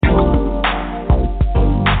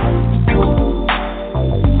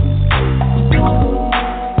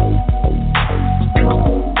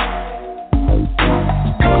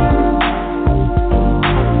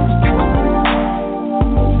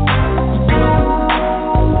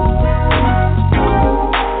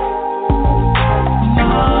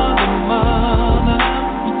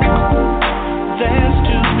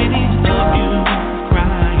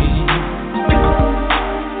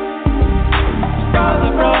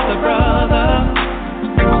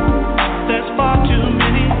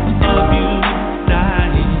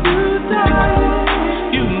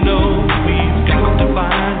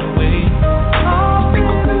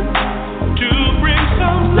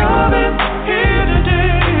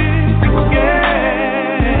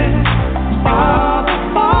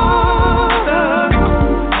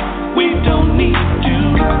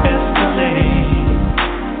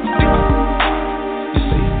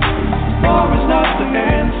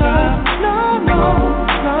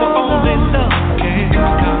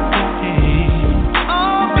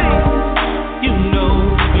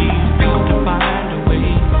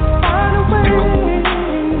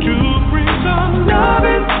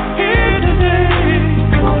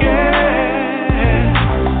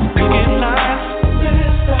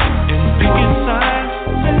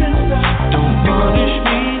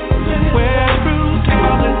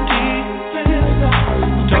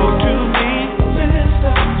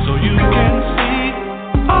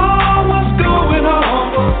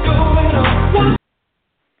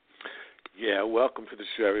welcome to the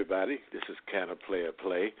show, everybody. This is Can a Player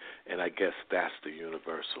Play? And I guess that's the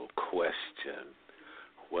universal question.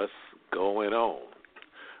 What's going on?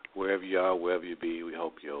 Wherever you are, wherever you be, we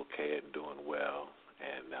hope you're okay and doing well.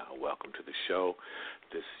 And welcome to the show.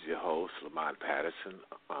 This is your host, Lamont Patterson,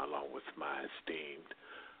 along with my esteemed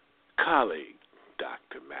colleague,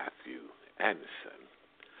 Dr. Matthew Anderson.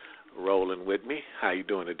 Rolling with me. How you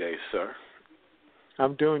doing today, sir?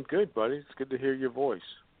 I'm doing good, buddy. It's good to hear your voice.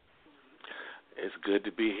 It's good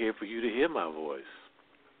to be here for you to hear my voice.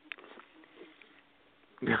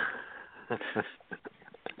 You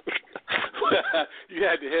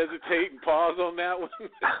had to hesitate and pause on that one?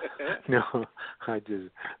 No,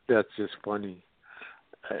 that's just funny.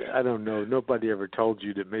 I don't know. Nobody ever told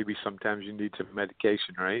you that maybe sometimes you need some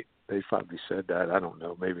medication, right? They probably said that. I don't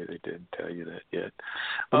know. Maybe they didn't tell you that yet.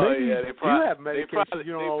 Well, yeah, they probably, have medication. They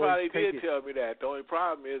probably did tell me that. The only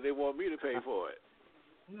problem is they want me to pay for it.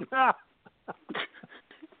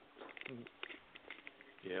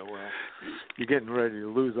 Yeah, well, you're getting ready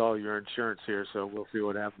to lose all your insurance here, so we'll see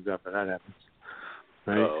what happens after that happens.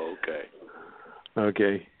 Right? Oh, okay.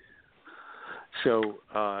 Okay. So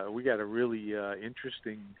we got a really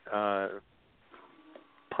interesting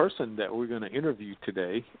person that we're going to interview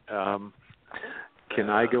today. Can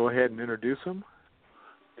I go ahead and introduce him?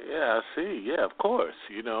 Yeah, I see. Yeah, of course.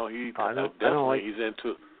 You know, he's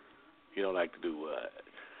into. You don't like to do what?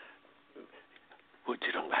 What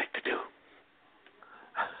you don't like to do?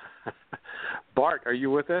 Bart, are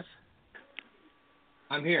you with us?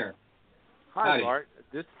 I'm here. Hi, Howdy. Bart.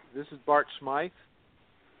 This is Bart Smythe.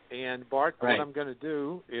 And, Bart, right. What I'm going to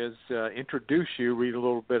do is introduce you, read a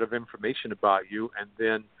little bit of information about you, and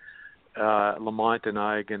then Lamont and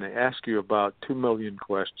I are going to ask you about 2 million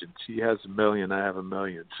questions. He has 1 million, I have 1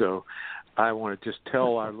 million. So I want to just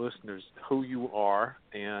tell our listeners who you are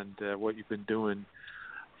and what you've been doing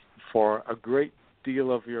for a great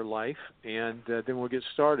deal of your life, and then we'll get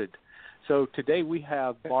started. So today we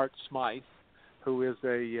have Bart Smythe, who is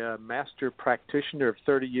a master practitioner of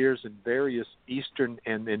 30 years in various Eastern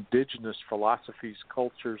and indigenous philosophies,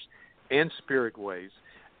 cultures, and spirit ways,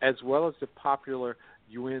 as well as the popular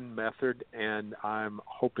Yuen method, and I'm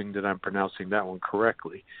hoping that I'm pronouncing that one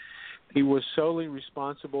correctly. He was solely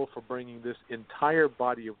responsible for bringing this entire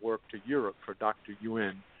body of work to Europe for Dr.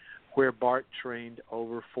 Yuen, where Bart trained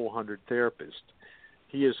over 400 therapists.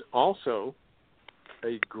 He is also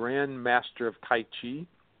a Grand Master of Tai Chi,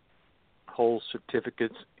 holds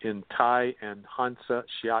certificates in Thai and Hansa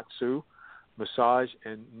Shiatsu, massage,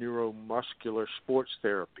 and neuromuscular sports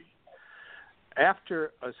therapy.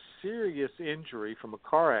 After a serious injury from a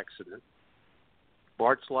car accident,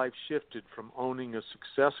 Bart's life shifted from owning a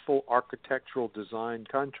successful architectural design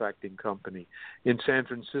contracting company in San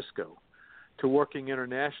Francisco to working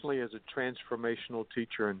internationally as a transformational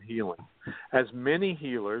teacher in healing. As many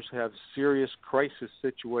healers have serious crisis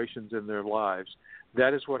situations in their lives,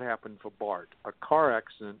 that is what happened for Bart. A car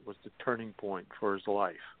accident was the turning point for his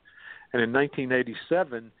life. And in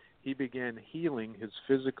 1987, he began healing his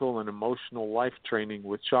physical and emotional life training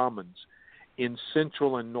with shamans in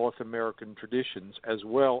Central and North American traditions, as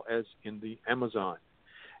well as in the Amazon.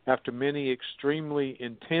 After many extremely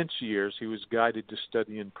intense years, he was guided to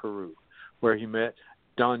study in Peru, where he met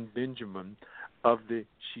Don Benjamin of the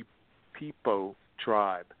Shipibo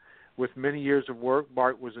tribe. With many years of work,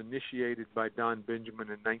 Bart was initiated by Don Benjamin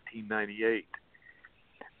in 1998.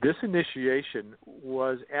 This initiation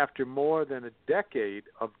was after more than a decade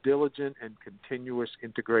of diligent and continuous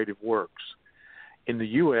integrative works. In the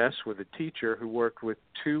U.S., with a teacher who worked with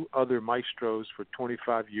 2 other maestros for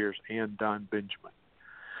 25 years and Don Benjamin.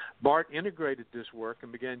 Bart integrated this work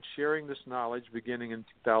and began sharing this knowledge beginning in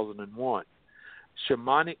 2001.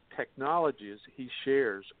 Shamanic technologies he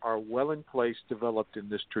shares are well in place developed in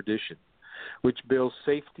this tradition, which builds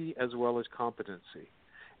safety as well as competency.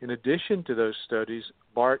 In addition to those studies,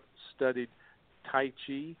 Bart studied Tai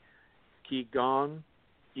Chi, Qigong,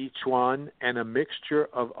 I Chuan, and a mixture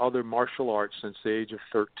of other martial arts since the age of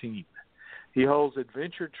 13. He holds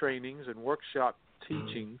adventure trainings and workshop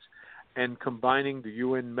teachings and combining the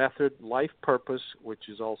Yuen method, life purpose, which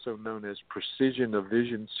is also known as Precision of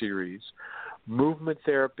Vision series, movement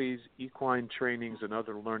therapies, equine trainings, and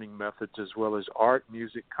other learning methods, as well as art,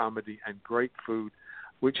 music, comedy, and great food,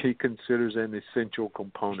 which he considers an essential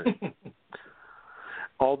component.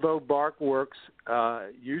 Although Bart works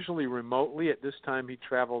usually remotely, at this time he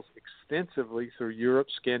travels extensively through Europe,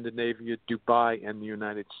 Scandinavia, Dubai, and the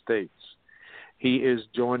United States. He is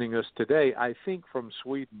joining us today, I think, from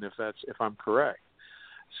Sweden, if I'm correct.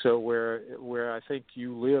 So where I think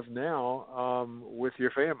you live now with your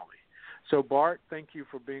family. So, Bart, thank you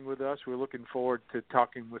for being with us. We're looking forward to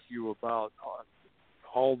talking with you about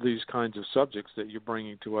all these kinds of subjects that you're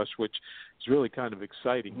bringing to us, which is really kind of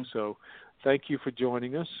exciting. Mm-hmm. So thank you for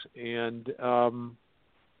joining us, and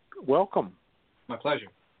welcome. My pleasure.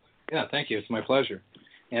 Yeah, thank you. It's my pleasure.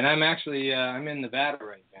 And I'm actually I'm in Nevada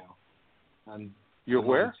right now. You're I'm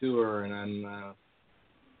where? on tour, and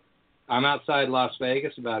I'm outside Las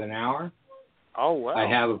Vegas, about an hour. Oh, wow. I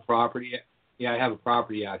have a property. Yeah, I have a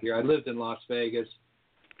property out here. I lived in Las Vegas.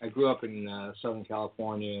 I grew up in Southern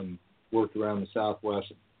California and worked around the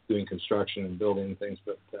Southwest doing construction and building things.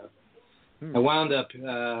 But I wound up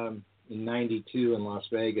in '92 in Las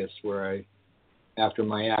Vegas, where after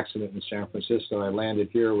my accident in San Francisco, I landed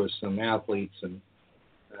here with some athletes and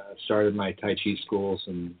started my Tai Chi schools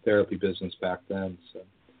and therapy business back then. So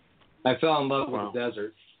I fell in love with the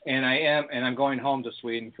desert, and I'm going home to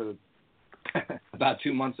Sweden for about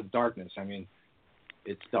 2 months of darkness. I mean,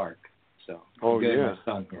 it's dark, so I'm getting my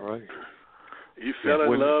sun here. Right. You fell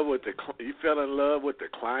in love with the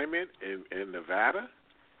climate in Nevada?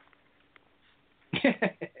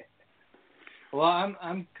 Well,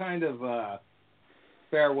 I'm kind of a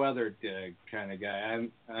fair-weathered kind of guy.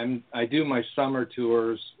 I do my summer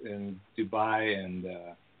tours in Dubai and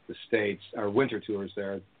the States, or winter tours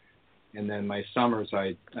there, and then my summers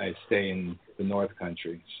I stay in the North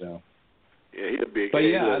Country. So. Yeah, he's a big. But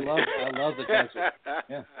yeah, I love the desert.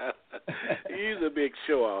 Yeah. He's a big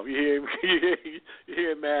show off. You hear him? You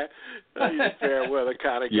hear Matt? He's a fair weather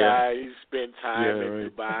kind of guy. He spent time in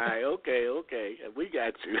Dubai. Okay, we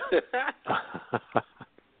got you.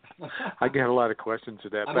 I get a lot of questions to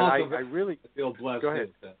that, but I really feel blessed. Go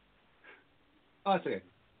ahead. Oh, it's okay.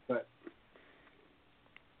 But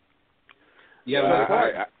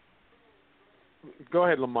yeah, go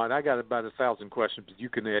ahead, Lamont. I got about 1,000 questions, but you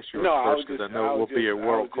can ask yours first because I know it will be a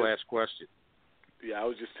world-class question. Yeah, I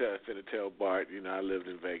was just finna tell Bart, I lived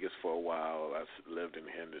in Vegas for a while. I lived in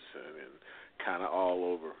Henderson and kind of all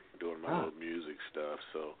over doing my little music stuff.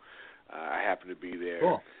 So I happened to be there,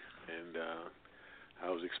 and I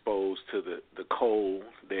was exposed to the cold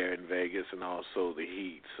there in Vegas and also the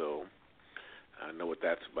heat. So I know what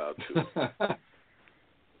that's about, too.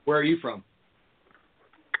 Where are you from?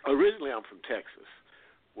 Originally, I'm from Texas,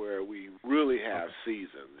 where we really have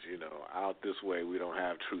seasons. Out this way, we don't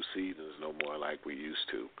have true seasons no more like we used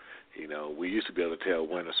to. We used to be able to tell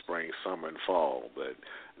winter, spring, summer, and fall, but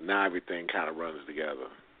now everything kind of runs together.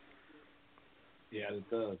 Yeah, it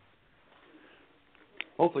does.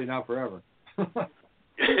 Hopefully not forever.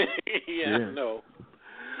 No.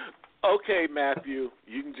 Okay, Matthew,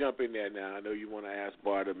 you can jump in there now. I know you want to ask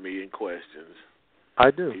Bart a million questions. I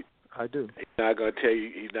do. He's not going to tell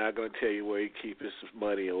you. He's not going to tell you where he keeps his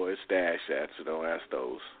money or his stash at. So don't ask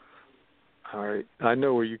those. All right. I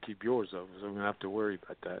know where you keep yours, though, so I'm going to have to worry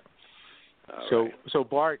about that. So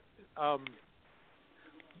Bart,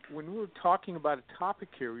 when we were talking about a topic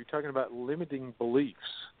here, we were talking about limiting beliefs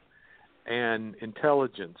and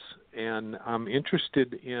intelligence, and I'm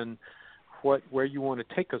interested in where you want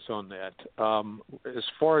to take us on that. As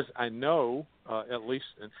far as I know, at least.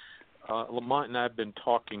 Lamont and I have been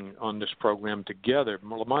talking on this program together.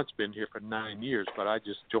 Lamont's been here for 9 years, but I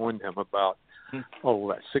just joined him about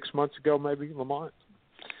 6 months ago, maybe, Lamont.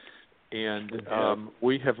 And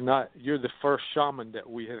we have not. You're the first shaman that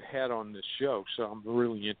we have had on this show, so I'm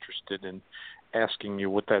really interested in asking you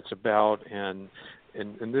what that's about. And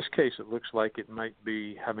in this case, it looks like it might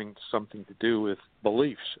be having something to do with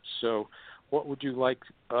beliefs. So, what would you like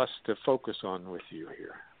us to focus on with you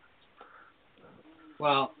here?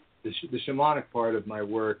 Well, the shamanic part of my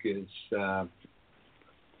work is, I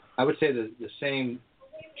would say, the same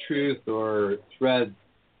truth or thread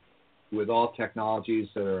with all technologies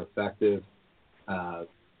that are effective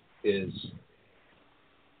is,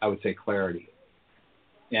 I would say, clarity.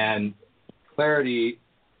 And clarity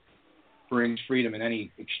brings freedom in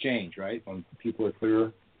any exchange, right? When people are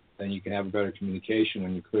clear, then you can have a better communication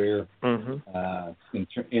when you're clear.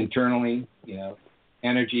 Internally,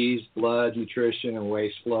 energies, blood, nutrition, and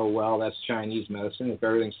waste flow well. That's Chinese medicine. If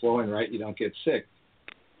everything's flowing right, you don't get sick.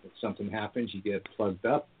 If something happens, you get plugged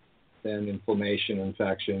up, then inflammation,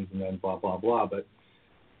 infections, and then blah, blah, blah. But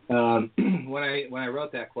when I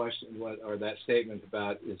wrote that question or that statement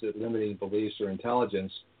about is it limiting beliefs or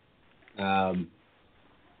intelligence, I'm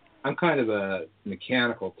kind of a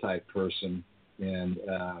mechanical type person and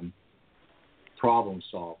problem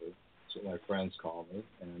solver. That's what my friends call me,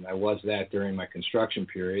 and I was that during my construction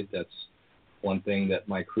period. That's one thing that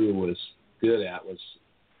my crew was good at, was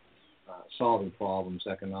solving problems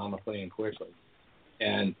economically and quickly.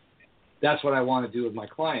 And that's what I want to do with my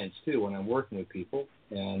clients, too, when I'm working with people.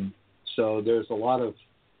 And so there's a lot of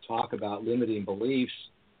talk about limiting beliefs,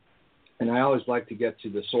 and I always like to get to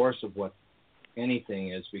the source of what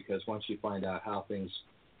anything is, because once you find out how things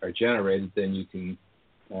are generated, then you can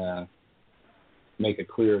make a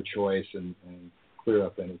clearer choice and clear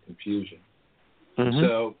up any confusion. Mm-hmm.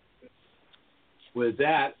 So with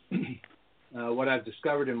that, what I've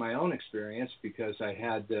discovered in my own experience, because I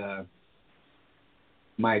had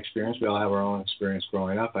my experience, we all have our own experience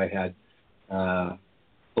growing up. I had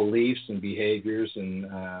beliefs and behaviors and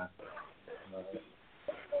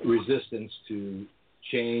resistance to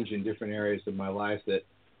change in different areas of my life that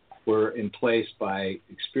were in place by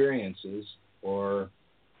experiences, or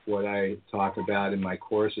what I talk about in my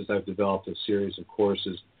courses. I've developed a series of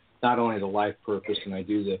courses, not only the life purpose, and I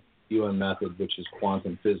do the UN method, which is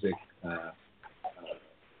quantum physics,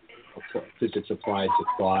 physics applied to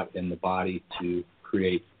thought and the body to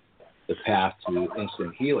create the path to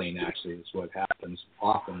instant healing. Actually, is what happens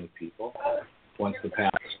often with people. Once the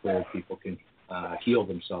path is clear, people can heal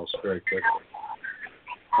themselves very quickly.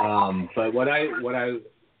 But what I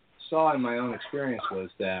saw in my own experience was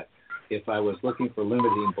that if I was looking for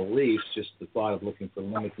limiting beliefs, just the thought of looking for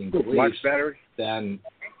limiting beliefs, then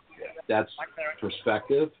that's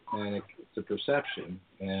perspective and it's a perception.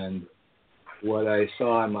 And what I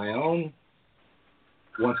saw in my own,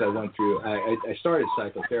 once I went through, I started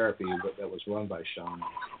psychotherapy that was run by shamans.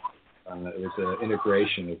 It was an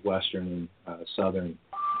integration of Western and Southern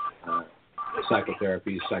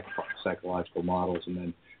psychotherapy, psychological models, and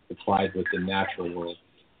then applied with the natural world.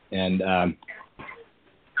 And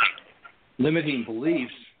limiting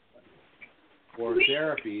beliefs or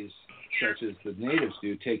therapies, such as the natives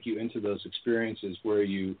do, take you into those experiences where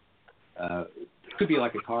you it could be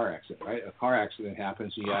like a car accident, right? A car accident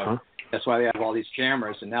happens, and you have, that's why they have all these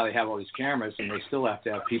cameras, and now they have all these cameras, and they still have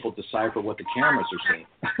to have people decipher what the cameras are saying.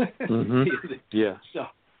 Mm-hmm. Yeah.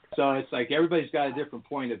 So it's like everybody's got a different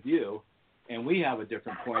point of view, and we have a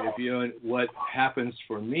different point of view. And what happens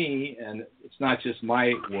for me, and it's not just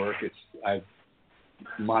my work, it's I've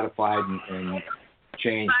modified and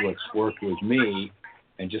changed what's worked with me,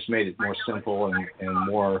 and just made it more simple and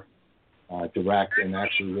more direct, and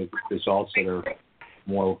actually with results that are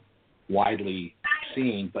more widely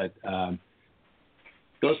seen. But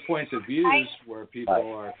those points of views where people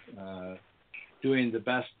are doing the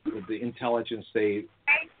best with the intelligence they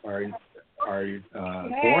are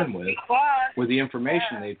born with the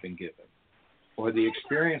information they've been given, or the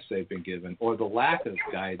experience they've been given, or the lack of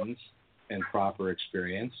guidance and proper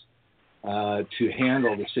experience to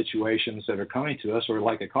handle the situations that are coming to us, or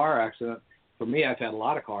like a car accident. For me, I've had a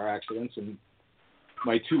lot of car accidents, and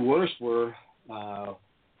my two worst were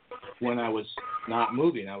when I was not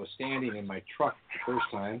moving. I was standing in my truck the first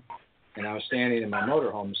time, and I was standing in my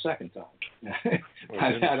motorhome the second time.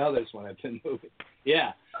 I've had others when I've been moving.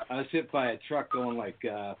 Yeah, I was hit by a truck going like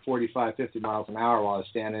 45, 50 miles an hour while I was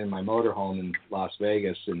standing in my motorhome in Las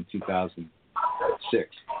Vegas in 2006.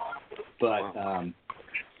 But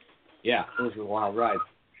yeah, it was a wild ride.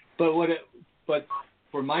 But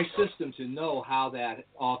for my system to know how that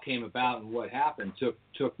all came about and what happened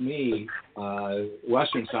took me,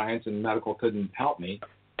 Western science and medical couldn't help me.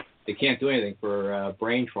 They can't do anything for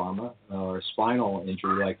brain trauma or spinal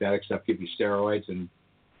injury like that except give you steroids and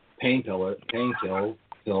pain pills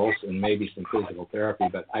and maybe some physical therapy.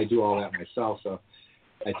 But I do all that myself, so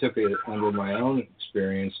I took it under my own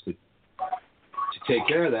experience to take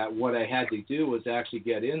care of that. What I had to do was actually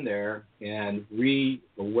get in there and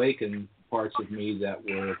reawaken parts of me that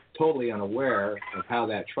were totally unaware of how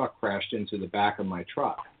that truck crashed into the back of my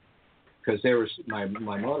truck, because they were my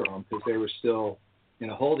motorhome, because they were still in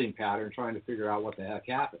a holding pattern trying to figure out what the heck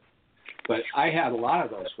happened. But I had a lot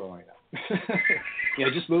of those growing up.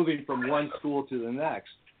 Just moving from one school to the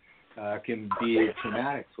next can be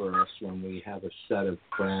traumatic for us when we have a set of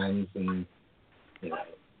friends and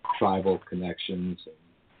tribal connections and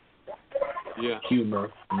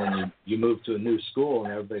humor, and then you move to a new school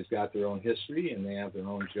and everybody's got their own history and they have their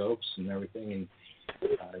own jokes and everything, and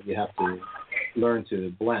you have to learn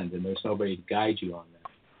to blend, and there's nobody to guide you on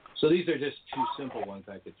that. So these are just two simple ones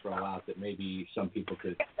I could throw out that maybe some people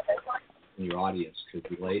in your audience could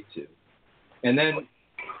relate to. And then,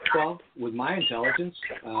 well, with my intelligence,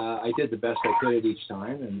 I did the best I could at each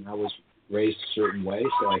time, and I was raised a certain way,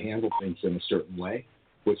 so I handled things in a certain way,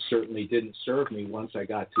 which certainly didn't serve me once I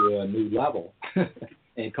got to a new level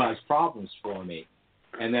and caused problems for me.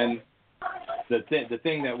 And then the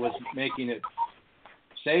thing that was making it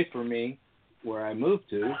safe for me, where I moved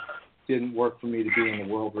to, didn't work for me to be in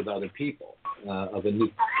the world with other people of a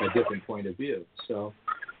different point of view. So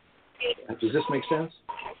does this make sense?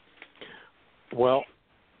 Well,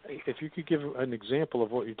 if you could give an example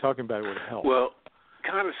of what you're talking about, it would help. Well,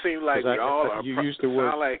 kind of seems like we all are. You used the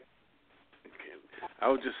word. I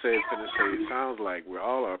would just say, it sounds like we're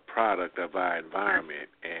all a product of our environment,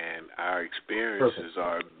 and our experiences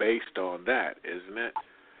are based on that, isn't it?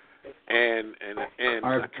 And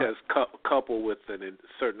because coupled with a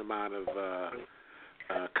certain amount of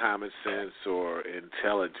common sense or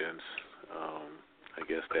intelligence, I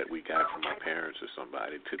guess that we got from our parents or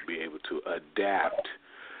somebody to be able to adapt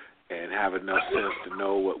and have enough sense to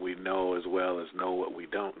know what we know as well as know what we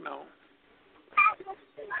don't know.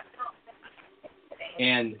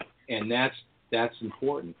 And that's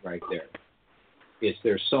important right there.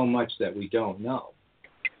 There's so much that we don't know,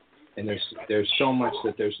 and there's so much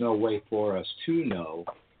that there's no way for us to know,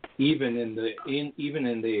 even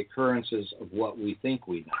in the occurrences of what we think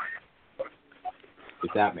we know.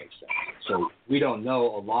 If that makes sense. So we don't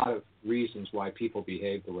know a lot of reasons why people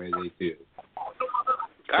behave the way they do.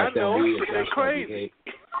 I know, they're crazy.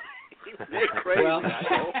 They're crazy. Well,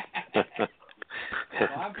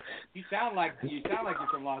 you sound like you're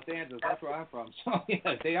from Los Angeles. That's where I'm from. So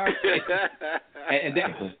yeah, they are crazy.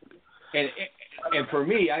 and for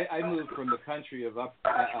me, I moved from the country of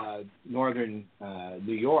northern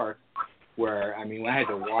New York, where I had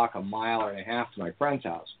to walk 1.5 miles to my friend's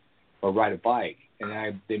house or ride a bike,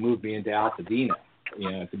 and they moved me into Altadena, at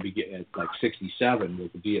like 1967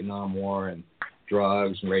 with the Vietnam War and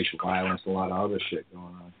drugs and racial violence, a lot of other shit going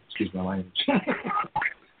on. Excuse my language.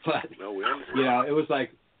 But it was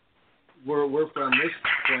like we're from this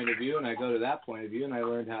point of view, and I go to that point of view, and I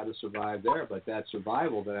learned how to survive there. But that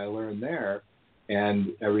survival that I learned there,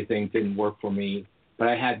 and everything didn't work for me. But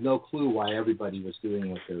I had no clue why everybody was doing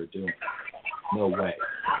what they were doing. No way.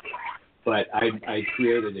 But I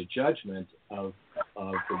created a judgment of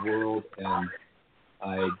the world, and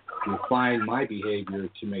I refined my behavior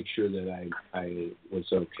to make sure that I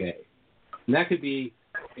was okay. And that could be.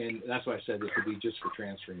 And that's why I said this could be just for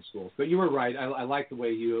transferring schools. But you were right. I like the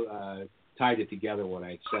way you tied it together, what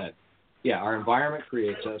I said. Yeah, our environment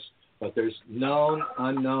creates us, but there's known,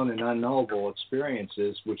 unknown, and unknowable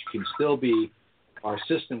experiences which can still be, our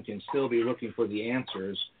system can still be looking for the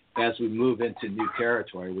answers as we move into new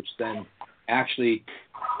territory, which then actually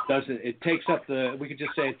it takes up we could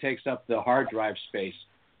just say it takes up the hard drive space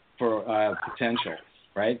for potential,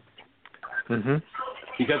 right? Mm-hmm.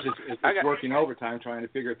 Because it's working overtime trying to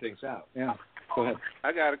figure things out. Yeah, go ahead.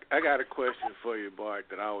 I got a question for you, Bart,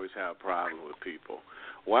 that I always have a problem with people.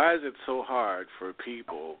 Why is it so hard for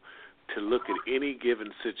people to look at any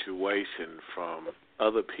given situation from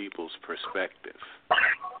other people's perspective?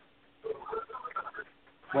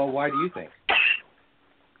 Well, why do you think?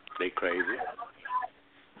 They crazy.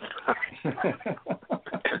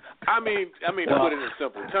 I mean, to put it in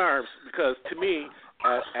simple terms, because to me,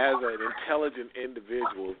 as an intelligent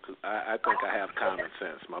individual, I think I have common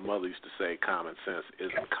sense. My mother used to say common sense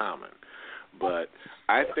isn't common. But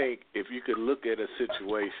I think if you could look at a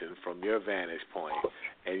situation from your vantage point,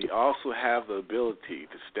 and you also have the ability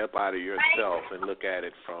to step out of yourself and look at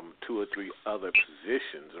it from 2 or 3 other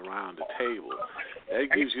positions around the table, that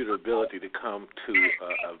gives you the ability to come to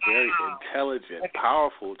a very intelligent,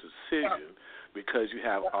 powerful decision, because you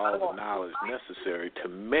have all the knowledge necessary to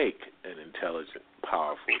make an intelligent,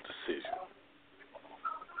 powerful decision.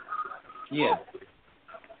 Yeah.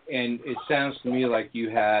 And it sounds to me like you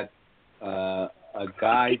had a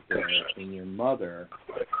guide there in your mother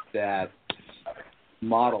that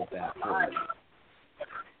modeled that for you.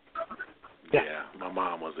 Yeah, my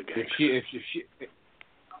mom was a gangster. If she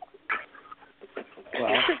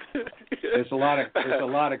well, there's a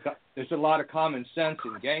lot of common sense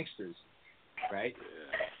in gangsters. Right?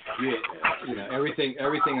 Yeah. Everything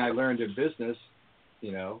I learned in business,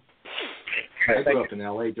 I grew up in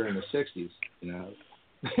L.A. during the 60s,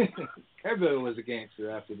 Everybody was a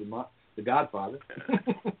gangster after the Godfather.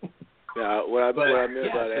 Yeah, what I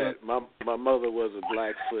meant by that, my mother was a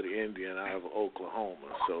Blackfoot Indian out of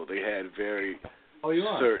Oklahoma, so they had very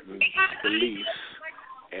certain beliefs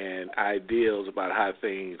and ideals about how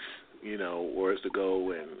things where to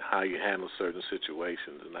go and how you handle certain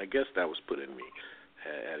situations, and I guess that was put in me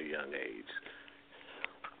at a young age.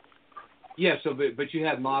 Yeah, but you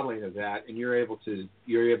had modeling of that, and you're able to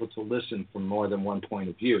listen from more than one point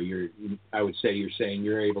of view. I would say you're saying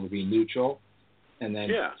you're able to be neutral, and then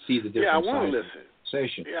see the different. Yeah, I want to listen.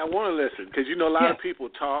 Yeah, I want to listen because a lot of people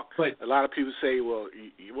talk. But a lot of people say, "Well,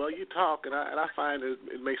 you talk," and I find it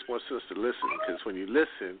makes more sense to listen, because when you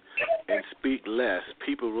listen and speak less,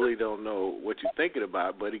 people really don't know what you're thinking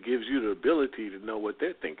about, but it gives you the ability to know what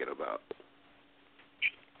they're thinking about.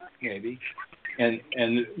 Maybe,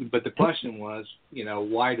 but the question was,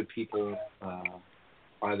 why do people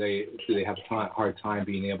do they have a hard time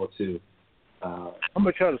being able to How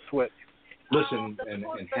much are the sweat? listen and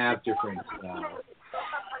have different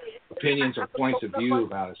opinions or points of view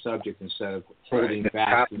about a subject instead of holding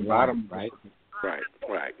back to one, right?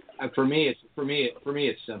 Right. For me,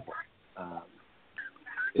 it's simple.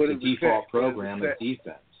 It's a default program of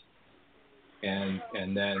defense, and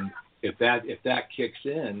then if that kicks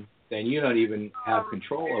in, then you don't even have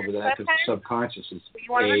control over that because the subconscious is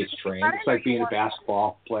trained. It's like being a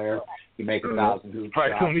basketball player. You make 1,000 hoop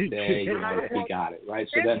shots a day. We got it, right?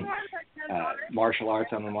 So then, martial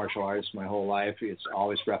arts. I'm a martial artist my whole life. It's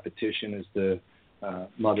always repetition is the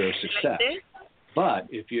mother of success. But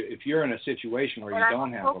if you're in a situation where you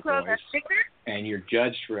don't have a voice and you're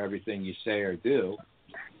judged for everything you say or do,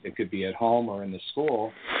 it could be at home or in the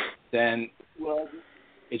school, then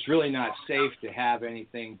it's really not safe to have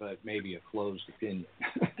anything but maybe a closed opinion,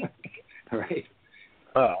 right?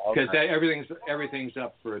 Because everything's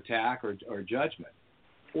up for attack or judgment,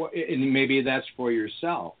 and maybe that's for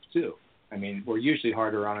yourself too. I mean, we're usually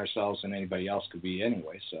harder on ourselves than anybody else could be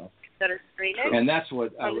anyway. So, and that's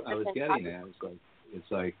what I was getting at.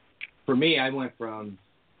 It's like, for me, I went from,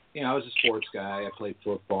 I was a sports guy. I played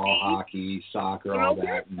football, hockey, soccer, all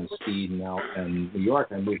that, and speed and New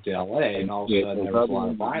York. I moved to L.A., and all of a sudden there was a lot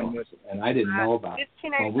of violence, and I didn't know about it.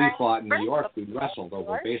 When we fought in New York, we wrestled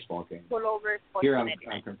over a baseball game. Here I'm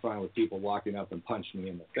confronted with people walking up and punching me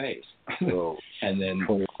in the face, and then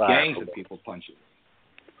gangs of people punching me.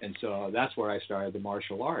 And so that's where I started the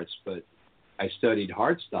martial arts. But I studied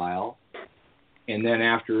hardstyle, and then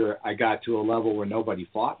after I got to a level where nobody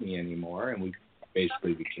fought me anymore, and we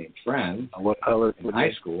basically became friends in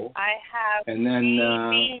high school. And then,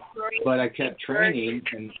 but I kept training,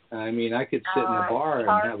 and I mean, I could sit in a bar and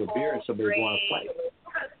have a beer, and somebody would want to fight.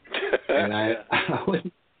 And I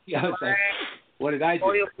was like, what did I do?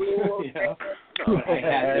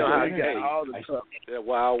 The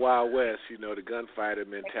Wild Wild West, the gunfighter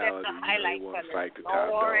mentality. They want to fight the top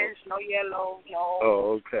dog. No yellow, no.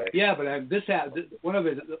 Oh, okay. Yeah, but one of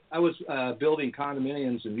it. I was building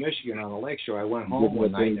condominiums in Michigan on the lakeshore. I went home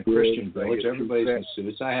one night in a Christian village. Everybody's in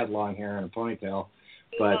suits. I had long hair and a ponytail,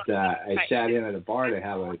 but I sat in at a bar to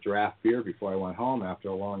have a draft beer before I went home after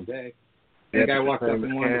a long day. And the guy walked up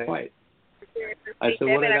and wanted to fight. I said,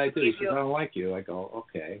 "What did I do?" He said, "I don't like you." I go,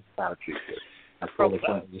 "Okay." I pulled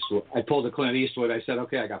a Clint Eastwood. I said,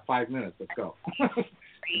 "Okay, I got 5 minutes. Let's go." And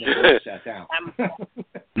then I sat down.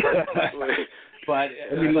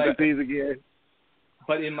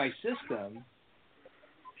 But in my system,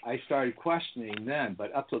 I started questioning then.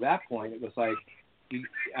 But up to that point, it was like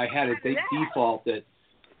I had a default that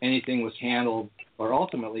anything was handled or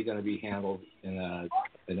ultimately going to be handled in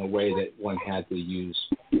a way that one had to use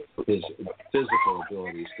his physical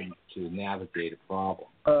abilities to navigate a problem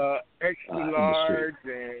extra large,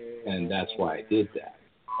 and that's why I did that.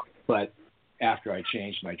 But after I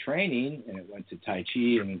changed my training and it went to Tai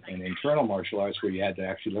Chi and internal martial arts, where you had to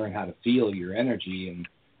actually learn how to feel your energy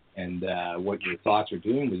and what your thoughts are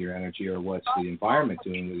doing with your energy, or what's the environment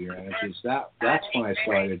doing with your energies, that's when I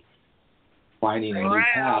started finding a new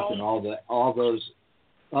path, and all those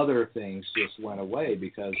other things just went away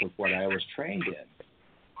because of what I was trained in.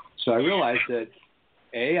 So I realized that,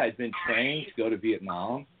 I'd been trained to go to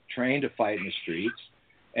Vietnam, trained to fight in the streets,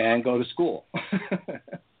 and go to school. I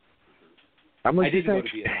didn't go to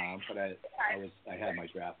Vietnam, but I had my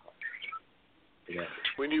draft card. Yeah.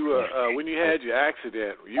 When you had your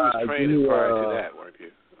accident, you was training prior to that, weren't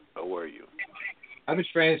you? Or were you? I've been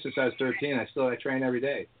training since I was 13. I train every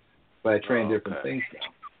day, but I train different things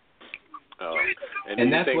now. Oh,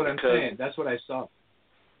 and that's what I'm saying. That's what I saw.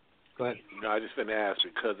 Go ahead. No, I just been to ask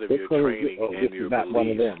because of your training and your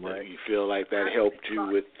beliefs. Right? You feel like that helped you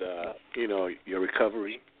with, your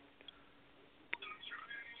recovery?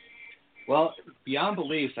 Well, beyond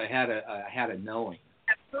beliefs, I had a knowing.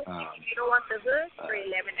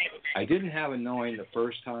 I didn't have a knowing the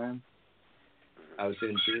first time I was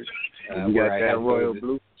injured, where I had to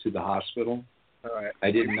go to the hospital. All right. I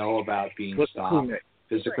didn't know about being stopped.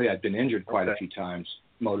 Physically, I'd been injured quite a few times,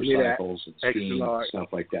 motorcycles and skiing and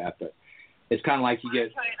stuff like that. But it's kind of like you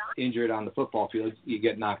get injured on the football field. You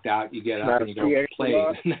get knocked out, you get up, and you go play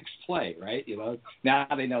the next play, right? Now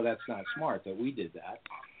they know that's not smart, but we did that.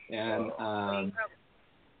 And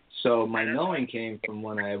so my knowing came from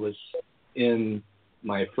when I was in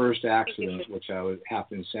my first accident, which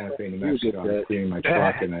happened in Santa Fe, New Mexico. I was cleaning my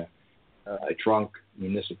truck, and a drunk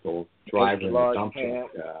municipal driver in a dump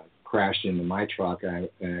truck crashed into my truck, and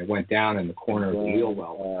I went down in the corner of the wheel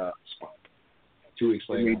well. 2 weeks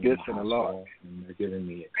later, I'm in the hospital, and they're giving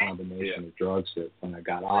me a combination of drugs that when I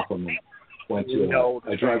got off them, went to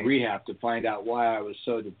a drug rehab to find out why I was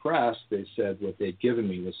so depressed. They said what they'd given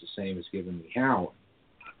me was the same as giving me heroin,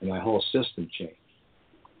 and my whole system changed.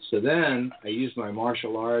 So then I used my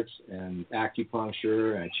martial arts and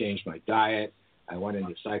acupuncture, and I changed my diet. I went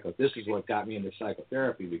into This is what got me into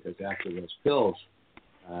psychotherapy, because after those pills,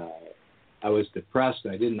 I was depressed,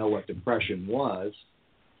 and I didn't know what depression was.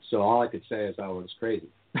 So all I could say is I was crazy.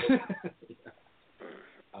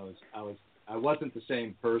 I wasn't the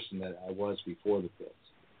same person that I was before the pills.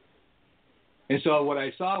 And so what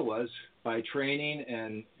I saw was, by training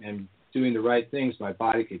and doing the right things, my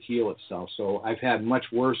body could heal itself. So I've had much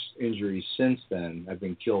worse injuries since then. I've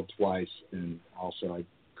been killed twice, and also I've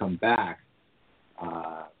come back.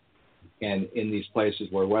 And in these places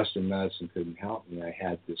where Western medicine couldn't help me, I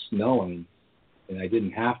had this knowing, and I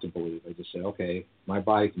didn't have to believe. I just said, okay, my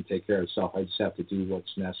body can take care of itself. I just have to do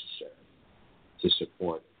what's necessary to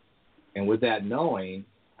support it. And with that knowing,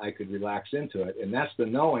 I could relax into it. And that's the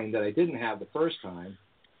knowing that I didn't have the first time.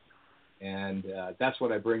 And that's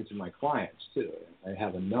what I bring to my clients, too. I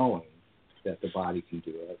have a knowing that the body can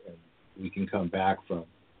do it, and we can come back from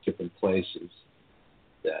different places.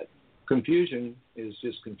 That confusion is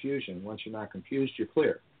just confusion. Once you're not confused, you're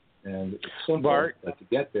clear. And it's simple, Bart, but to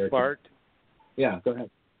get there... Yeah, go ahead.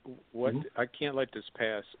 What I can't let this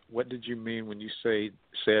pass. What did you mean when you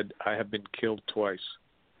said I have been killed twice?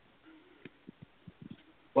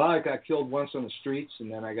 Well, I got killed once on the streets, and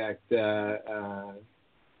then I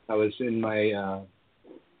was in my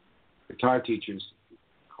guitar teacher's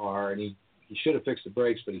car, and he should have fixed the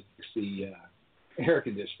brakes, but he fixed the air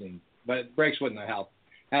conditioning. But brakes wouldn't have helped.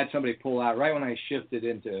 I had somebody pull out right when I shifted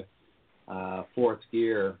into fourth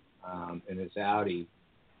gear in his Audi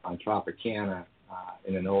on Tropicana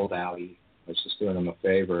in an old Audi. I was just doing him a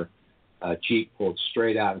favor. Jeep pulled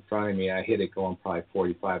straight out in front of me. I hit it going probably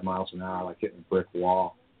 45 miles an hour, like hitting a brick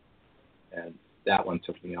wall. And that one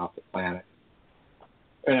took me off the planet.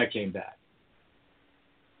 And I came back.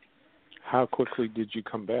 How quickly did you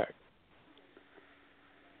come back?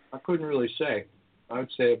 I couldn't really say. I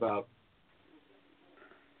would say about,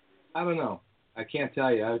 I don't know. I can't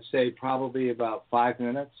tell you. I would say probably about 5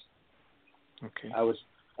 minutes. Okay. I was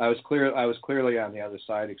clearly on the other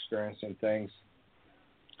side experiencing things.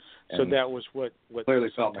 So that was what clearly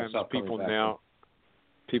felt sometimes myself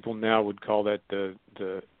people now would call that the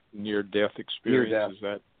near death experience. Near death. Is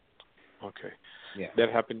that okay? Yeah. That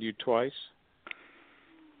happened to you twice?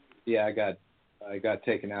 Yeah, I got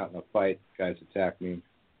taken out in a fight. Guys attacked me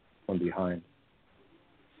from behind.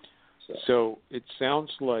 So it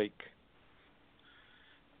sounds like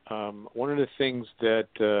one of the things that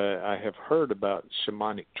I have heard about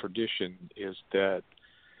shamanic tradition is that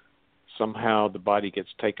somehow the body gets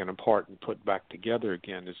taken apart and put back together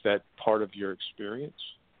again. Is that part of your experience?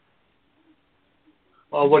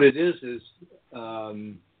 Well, what it is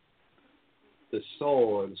the soul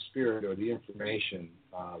or the spirit or the information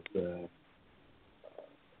of the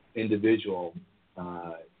individual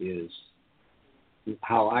is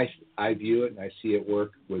how I view it, and I see it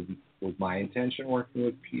work with my intention working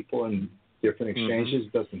with people in different exchanges.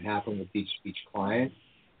 It doesn't happen with each client,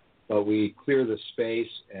 but we clear the space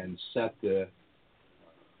and set the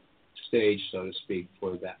stage, so to speak,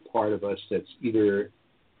 for that part of us that's either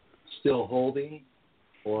still holding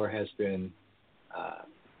or has been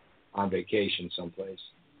on vacation someplace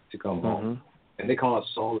to come home. And they call it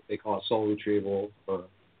soul retrieval or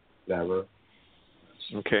whatever.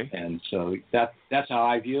 Okay. And so that's how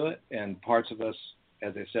I view it. And parts of us,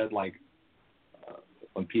 as I said, like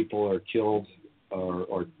when people are killed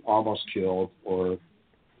or almost killed, or it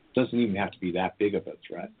doesn't even have to be that big of a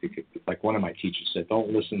threat. Like one of my teachers said,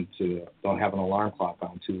 don't have an alarm clock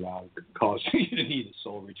on too loud because you're going to need a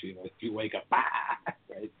soul retrieval. If you wake up,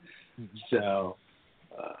 right? So,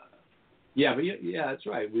 that's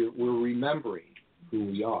right. We're remembering who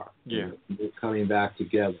we are. Yeah. We're coming back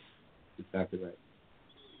together. Exactly right.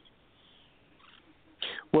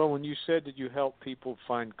 Well, when you said that you help people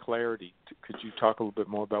find clarity, could you talk a little bit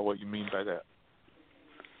more about what you mean by that?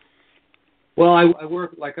 Well, I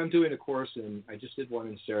work, like I'm doing a course, and I just did one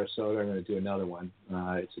in Sarasota. I'm going to do another one.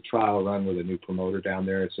 It's a trial run with a new promoter down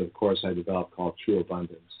there. It's a course I developed called True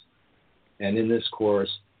Abundance. And in this course,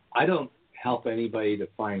 I don't help anybody to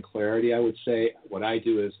find clarity, I would say. What I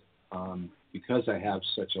do is, because I have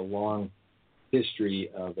such a long history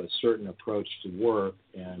of a certain approach to work,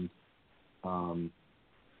 and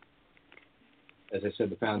as I said,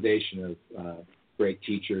 the foundation of great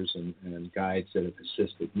teachers and guides that have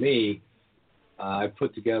assisted me, I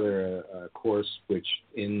put together a course which,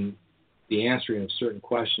 in the answering of certain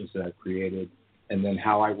questions that I've created, and then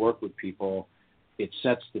how I work with people, it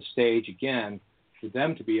sets the stage again for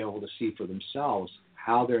them to be able to see for themselves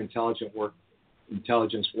how their intelligence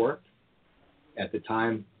worked at the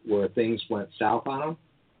time where things went south on them.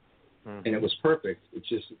 Mm-hmm. And it was perfect. It's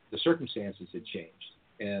just the circumstances had changed.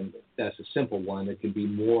 And that's a simple one. There can be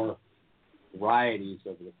more varieties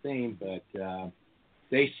of the theme, but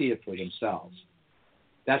they see it for themselves.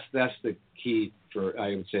 That's the key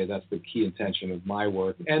I would say that's the key intention of my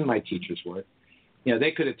work and my teachers' work. You know,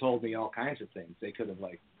 they could have told me all kinds of things. They could have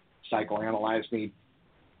like psychoanalyzed me,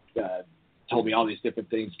 told me all these different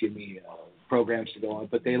things, give me programs to go on,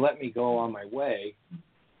 but they let me go on my way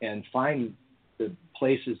and find the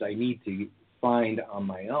places I need to find on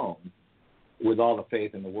my own with all the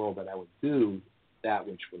faith in the world that I would do that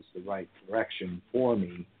which was the right direction for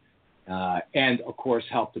me. And, of course,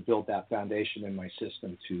 help to build that foundation in my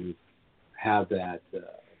system to have that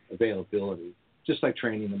availability. Just like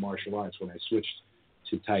training the martial arts. When I switched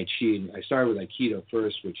to Tai Chi, I started with Aikido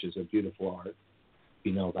first, which is a beautiful art, if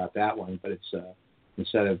you know about that one. But it's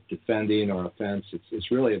instead of defending or offense,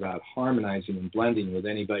 it's really about harmonizing and blending with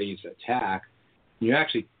anybody's attack. You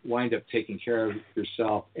actually wind up taking care of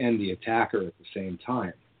yourself and the attacker at the same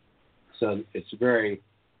time. So it's very,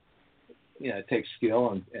 it takes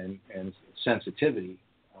skill and sensitivity.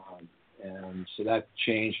 And so that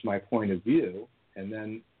changed my point of view. And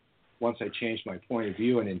then once I changed my point of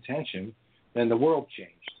view and intention, then the world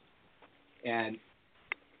changed. And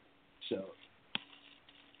so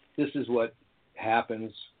this is what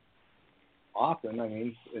happens often. I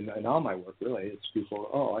mean, in all my work, really, it's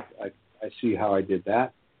people, I see how I did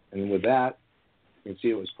that. And with that, you can see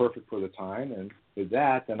it was perfect for the time. And with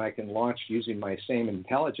that, then I can launch using my same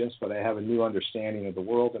intelligence, but I have a new understanding of the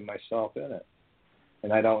world and myself in it.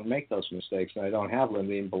 And I don't make those mistakes, and I don't have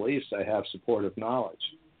limiting beliefs. I have supportive knowledge.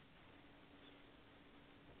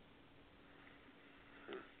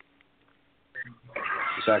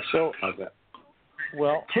 So, how's that?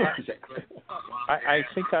 Well, I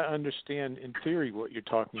think I understand in theory what you're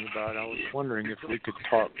talking about. I was wondering if we could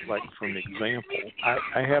talk like from example.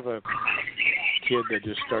 I have a kid that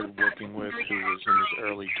just started working with who was in his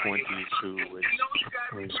early 20s who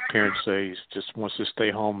his parents say he just wants to stay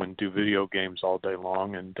home and do video games all day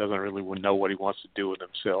long and doesn't really know what he wants to do with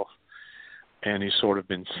himself. And he's sort of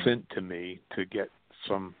been sent to me to get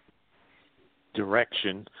some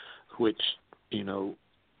direction, which,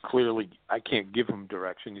 clearly I can't give him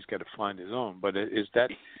direction. He's got to find his own. But is that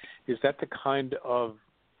the kind of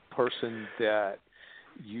person that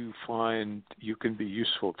you find you can be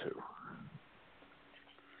useful to?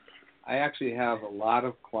 I actually have a lot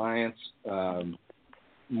of clients,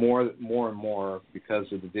 more and more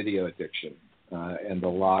because of the video addiction and the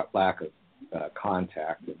lack of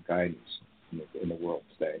contact and guidance in the world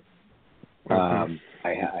today. Mm-hmm.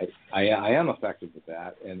 I am effective with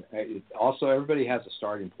that, and also everybody has a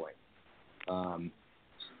starting point.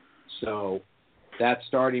 So that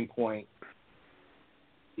starting point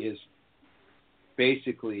is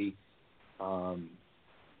basically, from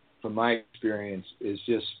my experience, is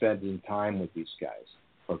just spending time with these guys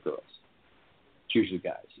or girls. It's usually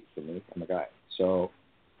guys. For me, I'm a guy. So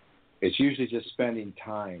it's usually just spending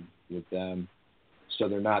time with them, so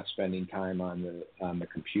they're not spending time on the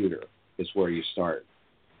computer. Is where you start.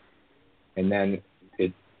 And then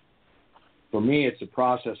for me, it's a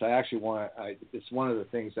process. I actually it's one of the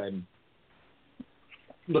things I'm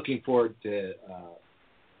looking forward to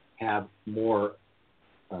have more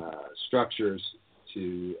structures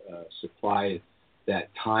to supply that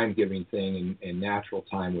time-giving thing and natural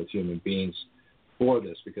time with human beings for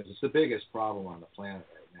this, because it's the biggest problem on the planet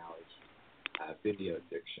right now is video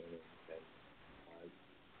addiction and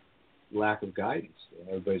lack of guidance.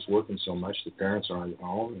 Everybody's working so much, the parents aren't at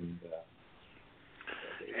home,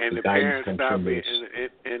 and the parents stop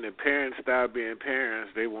being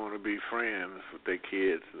parents. They want to be friends with their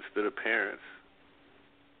kids instead of parents.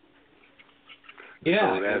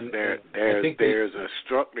 Yeah, so there's a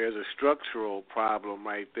structural problem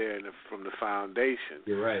right there from the foundation.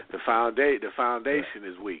 You're right. The foundation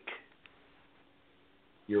is weak.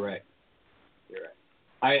 You're right.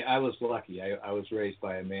 I was lucky. I was raised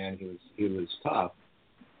by a man he was tough,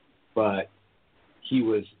 but he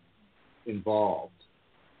was involved,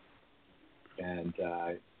 and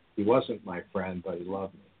he wasn't my friend, but he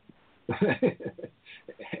loved me.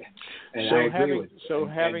 And I agree with you.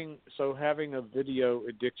 Having a video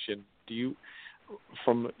addiction, do you,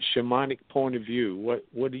 from a shamanic point of view,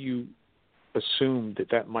 what do you assume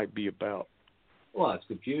that might be about? Well, it's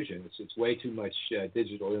confusion. It's way too much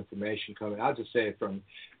digital information coming. I'll just say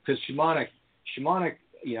because shamanic,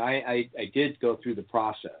 I did go through the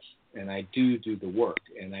process, and I do the work,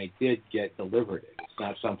 and I did get delivered it. It's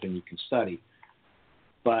not something you can study,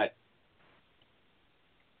 but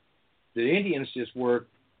the Indians just work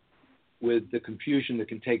with the confusion that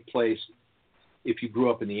can take place if you grew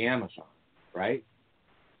up in the Amazon, right?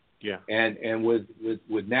 Yeah. And with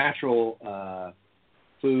natural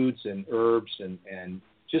foods and herbs and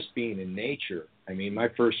just being in nature. I mean, my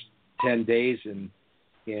first 10 days in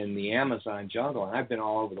the Amazon jungle, and I've been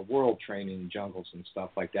all over the world training in jungles and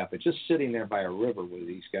stuff like that, but just sitting there by a river with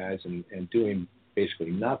these guys and doing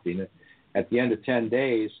basically nothing, at the end of 10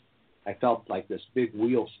 days, I felt like this big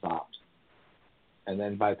wheel stopped. And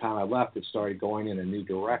then by the time I left, it started going in a new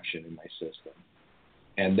direction in my system.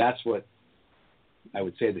 And that's what I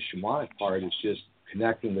would say the shamanic part is, just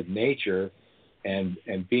connecting with nature, and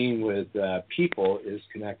being with people is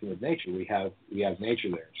connecting with nature. We have nature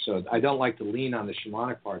there. So I don't like to lean on the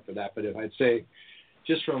shamanic part for that. But if I'd say,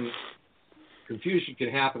 just from confusion can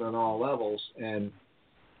happen on all levels, and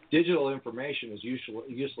digital information is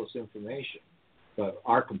useless information. But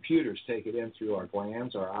our computers take it in through our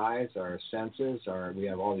glands, our eyes, our senses. We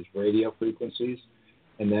have all these radio frequencies,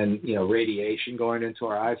 and then radiation going into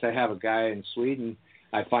our eyes. I have a guy in Sweden.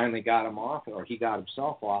 I finally got him off, or he got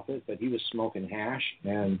himself off it, but he was smoking hash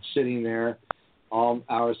and sitting there all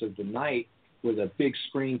hours of the night with a big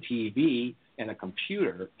screen TV and a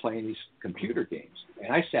computer playing these computer games.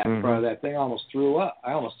 And I sat in front of that thing, I almost threw up.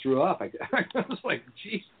 I was like,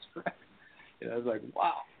 Jesus Christ. I was like,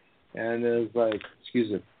 wow. And it was like,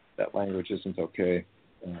 excuse me, that language isn't okay.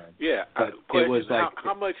 But it was like,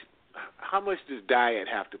 how much does diet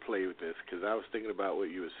have to play with this? Because I was thinking about what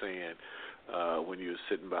you were saying when you were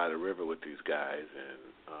sitting by the river with these guys,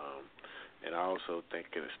 and I also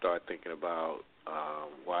start thinking about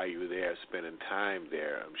while you were there, spending time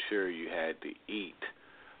there. I'm sure you had to eat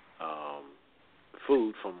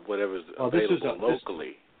food from whatever's available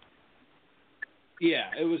locally.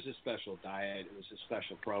 Yeah, it was a special diet. It was a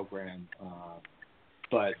special program.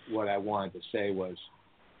 But what I wanted to say was,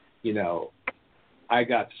 I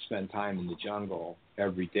got to spend time in the jungle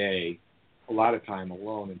every day, a lot of time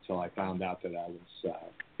alone, until I found out that I was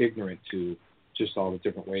ignorant to just all the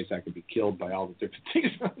different ways I could be killed by all the different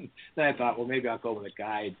things. Then I thought, well, maybe I'll go with a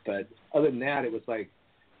guide. But other than that, it was like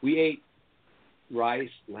we ate rice,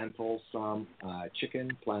 lentils, some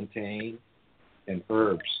chicken, plantain, and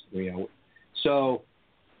herbs. So,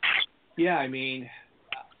 yeah, I mean,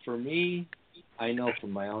 for me, I know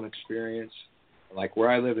from my own experience, like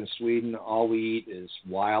where I live in Sweden, all we eat is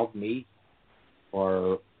wild meat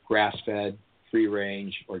or grass-fed,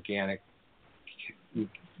 free-range, organic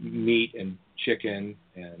meat and chicken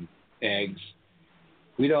and eggs.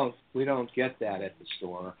 We don't get that at the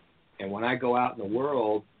store. And when I go out in the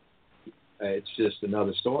world, it's just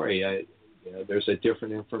another story. There's a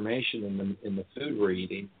different information in the food we're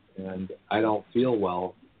eating. And I don't feel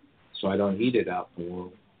well, so I don't eat it out in the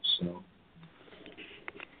world. So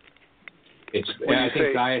I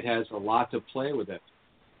think diet has a lot to play with it.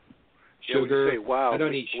 Sugar. I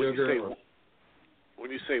don't eat sugar.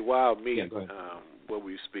 When you say wild meat, go ahead. What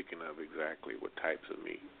were you speaking of exactly? What types of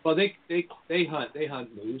meat? Well, they hunt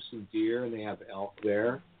moose and deer, and they have elk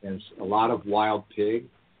there, and a lot of wild pig.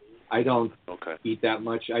 I don't eat that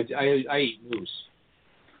much. I eat moose.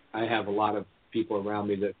 I have a lot of people around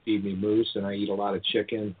me that feed me moose, and I eat a lot of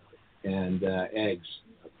chicken and eggs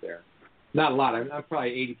up there. Not a lot. I'm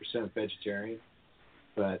probably 80% vegetarian.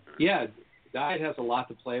 But, yeah, diet has a lot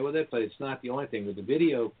to play with it, but it's not the only thing. With the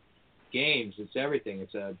video games, it's everything.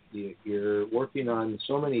 You're working on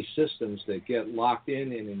so many systems that get locked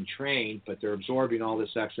in and entrained, but they're absorbing all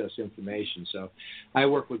this excess information. So I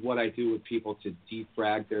work with what I do with people to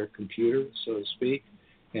defrag their computer, so to speak,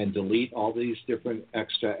 and delete all these different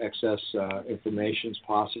excess informations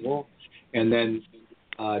possible. And then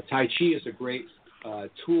Tai Chi is a great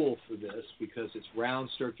tool for this because it's round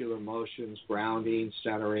circular motions, grounding,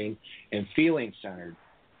 centering, and feeling centered.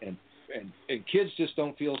 And kids just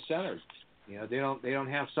don't feel centered. They don't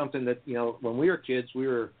have something that, when we were kids,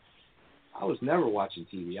 I was never watching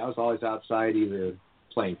TV. I was always outside either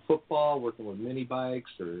playing football, working with mini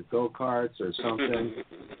bikes or go-karts or something,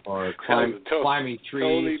 or climbing trees.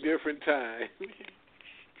 Totally different time.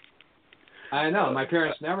 I know. My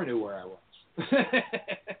parents never knew where I was.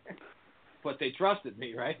 But they trusted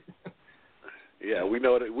me, right? Yeah, we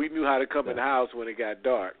knew how to come in the house when it got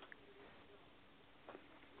dark.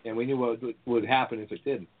 And we knew what would happen if it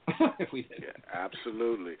didn't. If we didn't. Yeah,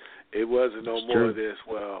 absolutely. It wasn't no more of this,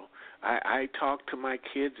 well, I talk to my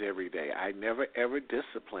kids every day. I never, ever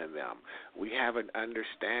discipline them. We have an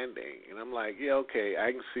understanding. And I'm like, yeah, okay,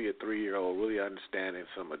 I can see a 3-year-old really understanding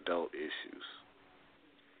some adult issues.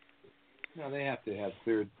 No, they have to have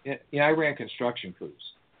clear. I ran construction crews.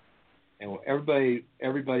 And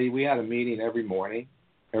everybody, we had a meeting every morning.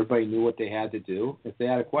 Everybody knew what they had to do. If they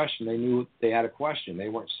had a question, they knew they had a question. They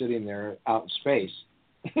weren't sitting there out in space,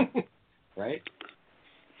 right?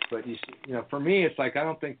 But for me, it's like I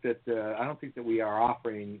don't think that we are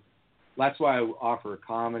offering. That's why I offer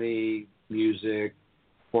comedy, music,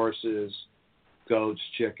 horses, goats,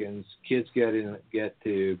 chickens. Kids get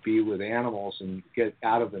to be with animals and get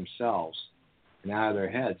out of themselves and out of their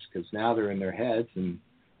heads, because now they're in their heads. And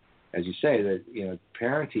as you say, that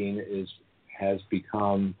parenting has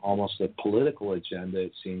become almost a political agenda,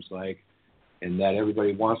 it seems like, and that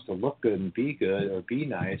everybody wants to look good and be good or be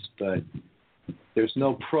nice, but there's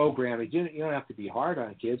no programming. You don't have to be hard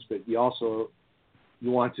on kids, but you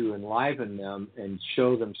want to enliven them and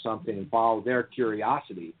show them something and follow their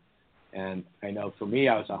curiosity. And I know for me,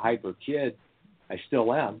 I was a hyper kid. I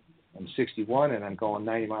still am. I'm 61 and I'm going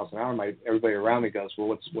 90 miles an hour. Everybody around me goes, well,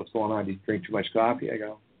 what's going on? Do you drink too much coffee? I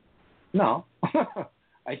go, no.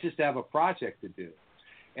 I just have a project to do.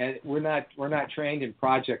 And we're not trained in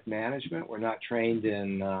project management. We're not trained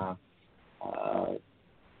in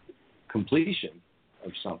completion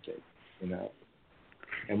of something,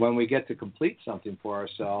 And when we get to complete something for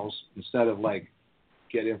ourselves, instead of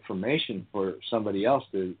get information for somebody else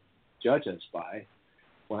to judge us by,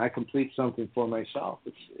 when I complete something for myself,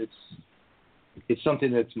 it's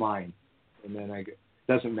something that's mine, and then it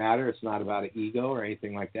doesn't matter. It's not about an ego or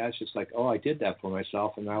anything like that. It's just like, oh, I did that for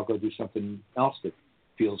myself, and now I'll go do something else that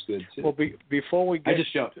feels good too. Well, before we get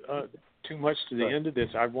too much to the end of this,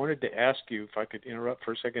 I wanted to ask you, if I could interrupt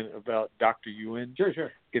for a second, about Dr. Ewan.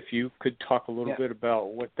 Sure. If you could talk a little bit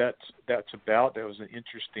about what that's about. That was an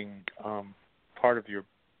interesting part of your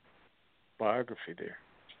biography there.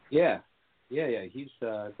 Yeah. He's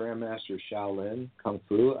Grandmaster Shaolin Kung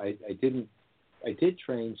Fu. I did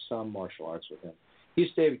train some martial arts with him. He's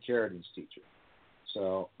David Carradine's teacher.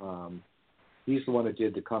 So he's the one that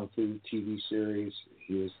did the Kung Fu TV series.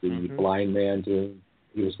 He was the blind man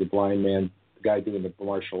He was the blind man, the guy doing the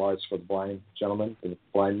martial arts for the blind gentleman, the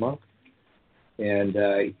blind monk. And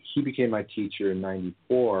he became my teacher in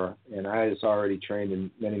 '94, and I was already trained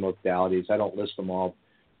in many modalities. I don't list them all,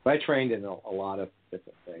 but I trained in a lot of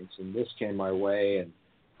different things. And this came my way, and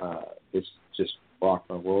it's just rocked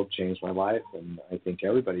my world, changed my life, and I think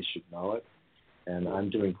everybody should know it. And I'm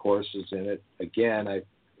doing courses in it. Again, I've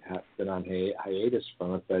been on hiatus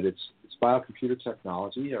from it, but it's biocomputer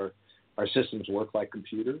technology. Our systems work like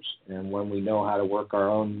computers, and when we know how to work our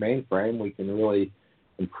own mainframe, we can really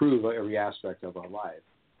improve every aspect of our life.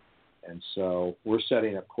 And so we're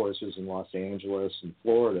setting up courses in Los Angeles and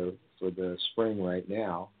Florida for the spring right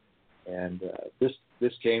now. And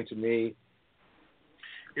this came to me.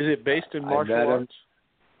 Is it based in martial arts?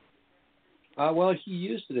 Well, he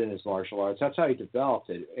used it in his martial arts. That's how he developed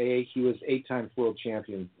it. He was 8-time world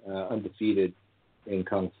champion, undefeated in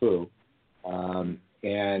Kung Fu.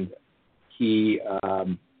 And he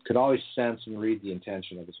could always sense and read the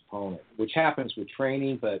intention of his opponent, which happens with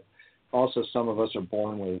training, but also some of us are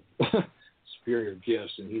born with superior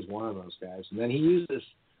gifts, and he's one of those guys. And then he used this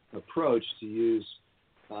approach to use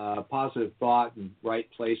positive thought and right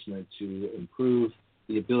placement to improve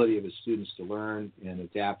the ability of his students to learn and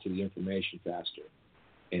adapt to the information faster.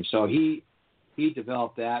 And so he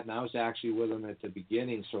developed that, and I was actually with him at the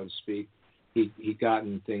beginning, so to speak. He'd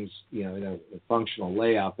gotten things, in a functional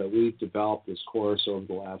layout, but we've developed this course over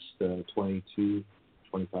the last 22,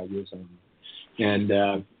 25 years. And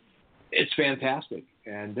it's fantastic.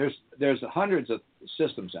 And there's hundreds of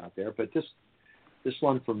systems out there, but this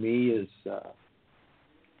one for me is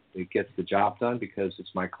it gets the job done because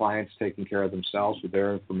it's my clients taking care of themselves with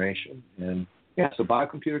their information. And so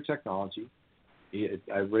biocomputer technology.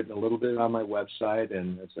 I've written a little bit on my website,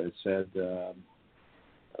 and as I said,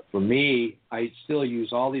 for me, I still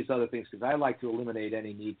use all these other things because I like to eliminate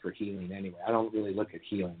any need for healing anyway. I don't really look at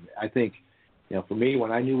healing. I think, for me,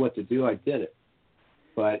 when I knew what to do, I did it.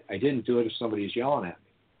 But I didn't do it if somebody's yelling at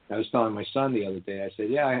me. I was telling my son the other day, I said,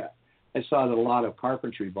 I saw that a lot of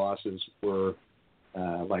carpentry bosses were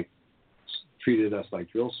treated us like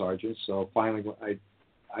drill sergeants. So finally,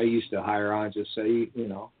 I used to hire on, just say,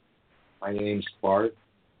 my name's Bart.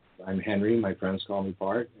 I'm Henry. My friends call me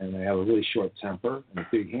Bart, and I have a really short temper and a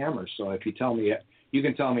big hammer. So if you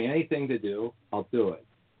can tell me anything to do, I'll do it.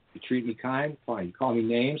 You treat me kind, fine. You call me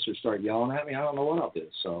names or start yelling at me, I don't know what I'll do.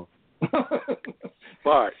 So,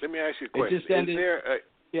 Bart, let me ask you a question.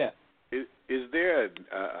 Is there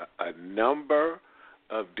a number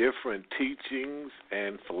of different teachings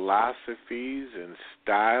and philosophies and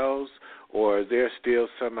styles, or is there still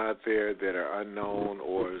some out there that are unknown,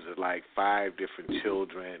 or is it like 5 different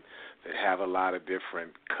children that have a lot of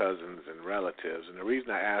different cousins and relatives? And the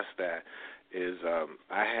reason I ask that is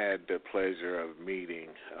I had the pleasure of meeting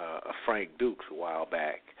Frank Dukes a while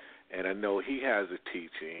back, and I know he has a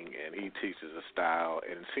teaching, and he teaches a style,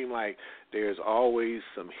 and it seemed like there's always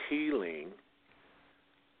some healing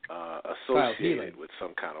associated with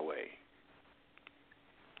some kind of way.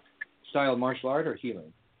 Style of martial art or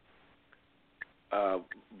healing?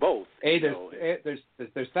 Both.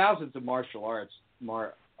 There's thousands of martial arts.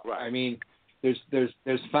 Right. I mean,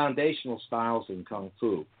 there's foundational styles in Kung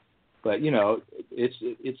Fu, but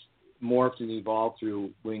it's morphed and evolved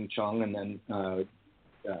through Wing Chun and then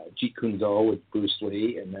Jeet Kune Do with Bruce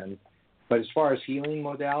Lee, but as far as healing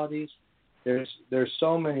modalities, there's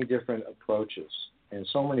so many different approaches and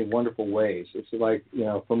so many wonderful ways. It's like,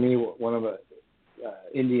 for me, one of the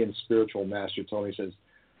Indian spiritual master told me, he says,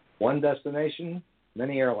 one destination,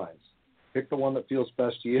 many airlines. Pick the one that feels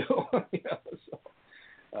best to you.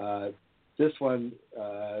 This one,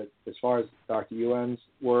 as far as Dr. Yuan's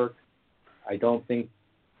work, I don't think,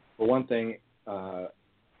 for one thing,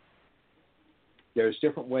 there's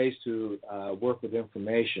different ways to work with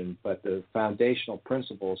information, but the foundational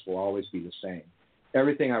principles will always be the same.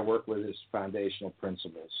 Everything I work with is foundational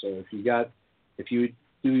principles. So if you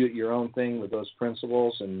do your own thing with those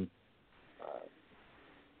principles and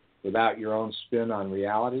without your own spin on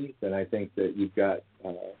reality, then I think that you've got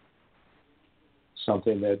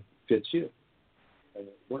something that fits you and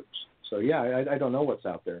it works. So yeah, I don't know what's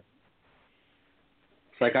out there.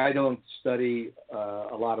 It's like I don't study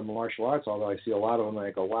a lot of martial arts, although I see a lot of them and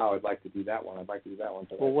I go, wow, I'd like to do that one. I'd like to do that one.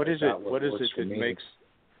 Well, what is it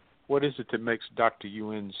that makes Dr.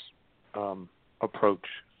 Yuan's approach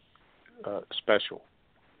special?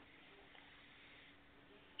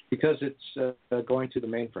 Because it's going to the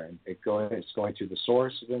mainframe. It's going to the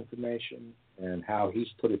source of information and how he's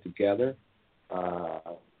put it together,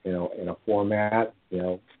 in a format,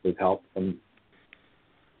 with help from.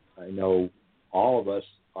 I know all of us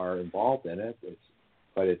are involved in it,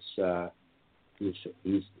 but he's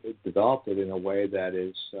developed it in a way that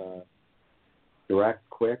is direct,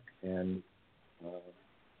 quick, and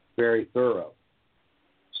very thorough.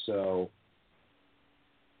 So.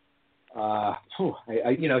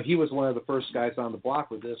 He was one of the first guys on the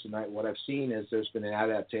block with this, and what I've seen is there's been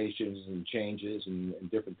adaptations and changes and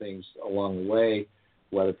different things along the way,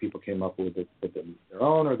 whether people came up with their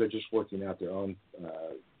own or they're just working out their own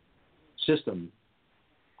system.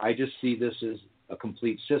 I just see this as a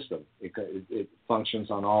complete system. It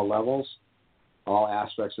functions on all levels, all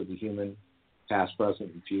aspects of the human, past,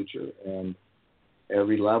 present, and future, and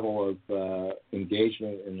every level of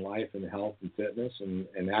engagement in life and health and fitness and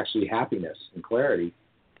actually happiness and clarity.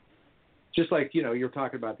 Just like, you're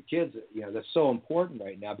talking about the kids, that's so important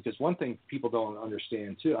right now, because one thing people don't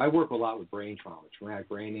understand too, I work a lot with brain trauma, traumatic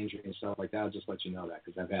brain injury and stuff like that. I'll just let you know that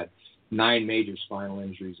because I've had 9 major spinal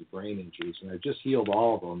injuries and brain injuries, and I've just healed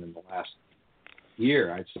all of them in the last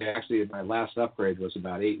year. I'd say actually my last upgrade was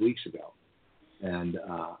about 8 weeks ago. And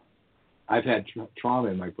I've had trauma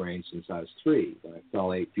in my brain since I was 3, when I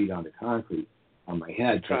fell 8 feet onto concrete on my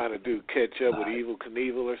head. Trying to catch up with Evel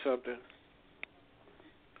Knievel or something?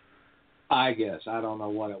 I guess. I don't know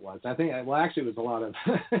what it was. I think, actually it was a lot of,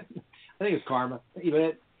 I think it's karma.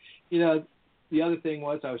 But, the other thing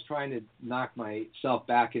was I was trying to knock myself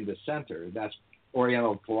back into center. That's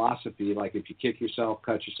Oriental philosophy. Like if you kick yourself,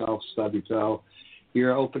 cut yourself, stub your toe,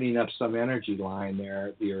 you're opening up some energy line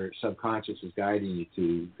there. Your subconscious is guiding you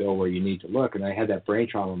to go where you need to look. And I had that brain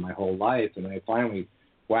trauma my whole life, and I finally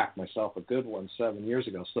whacked myself a good one 7 years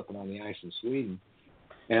ago, slipping on the ice in Sweden.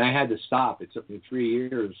 And I had to stop. It took me 3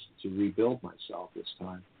 years to rebuild myself this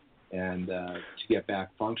time and to get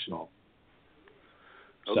back functional.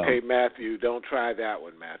 Okay, so, Matthew, don't try that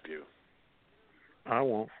one, Matthew. I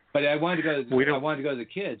won't. But I wanted to go to the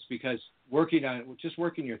kids because working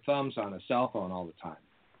your thumbs on a cell phone all the time,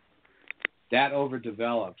 that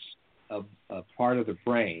overdevelops a part of the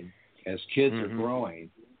brain as kids are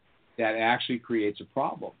growing that actually creates a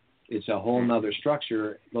problem. It's a whole nother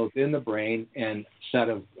structure both in the brain and set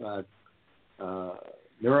of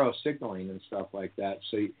neurosignaling and stuff like that.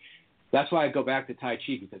 So that's why I go back to Tai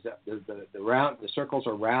Chi, because the circles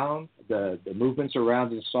are round, the movements are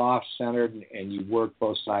round and soft, centered, and you work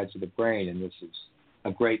both sides of the brain. And this is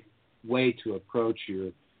a great way to approach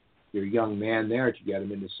your young man there, to get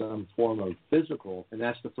him into some form of physical. And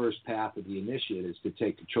that's the first path of the initiate, is to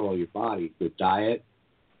take control of your body with diet,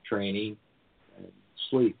 training, and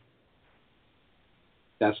sleep.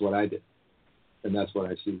 That's what I did, and that's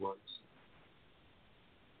what I see works.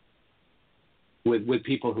 With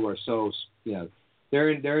people who are so,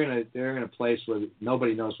 they're in a place where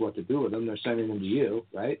nobody knows what to do with them. They're sending them to you,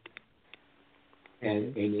 right?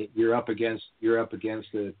 and you're up against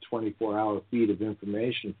the 24-hour feed of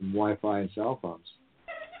information from Wi-Fi and cell phones.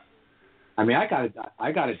 I mean,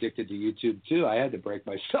 I got addicted to YouTube too. I had to break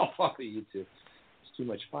myself off of YouTube. It's too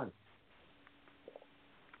much fun.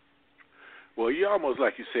 Well, you almost,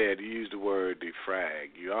 like you said, you used the word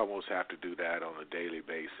defrag. You almost have to do that on a daily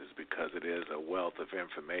basis because it is a wealth of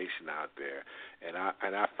information out there. And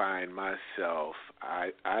I find myself,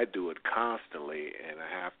 I do it constantly, and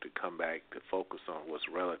I have to come back to focus on what's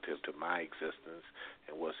relative to my existence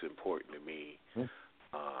and what's important to me.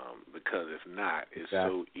 Because if not, it's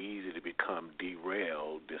so easy to become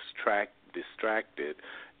derailed, distracted,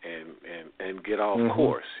 and get off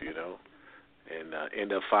course, you know. And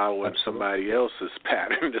end up following somebody else's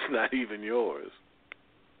pattern that's not even yours.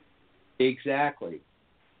 Exactly.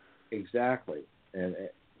 And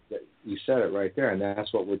you said it right there, and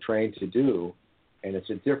that's what we're trained to do. And it's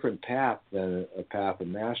a different path than a path of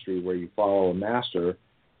mastery where you follow a master,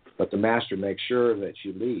 but the master makes sure that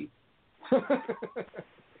you lead.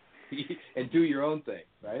 And do your own thing,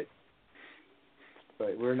 right?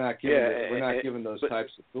 But we're not given those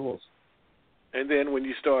types of tools. And then when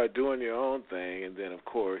you start doing your own thing, and then of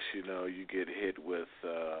course, you know, you get hit with,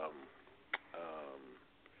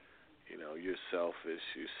 you know, you're selfish,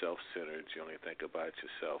 you're self-centered, you only think about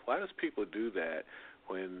yourself. Why does people do that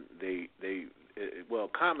when well,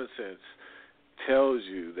 common sense tells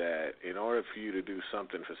you that in order for you to do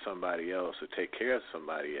something for somebody else or take care of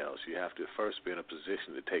somebody else, you have to first be in a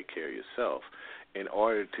position to take care of yourself. In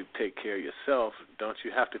order to take care of yourself, don't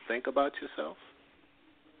you have to think about yourself?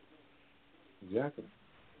 Exactly.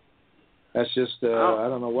 That's just I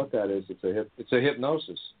don't know what that is. It's a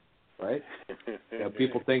hypnosis, right? You know,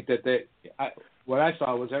 people think that what I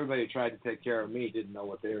saw was everybody who tried to take care of me didn't know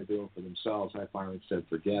what they were doing for themselves. I finally said,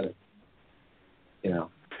 forget it. You know.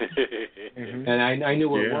 And I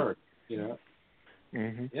knew it worked. You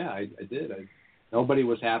know. Yeah, I did. Nobody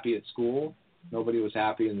was happy at school. Nobody was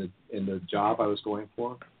happy in the job I was going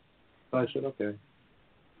for. So I said, okay.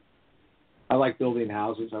 I like building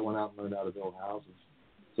houses. I went out and learned how to build houses,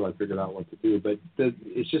 so I figured out what to do. But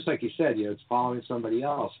it's just like you said, you know, it's following somebody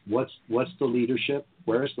else. What's the leadership?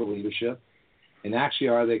 Where's the leadership? And actually,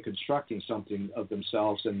 are they constructing something of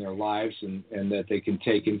themselves and their lives, and that they can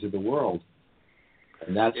take into the world?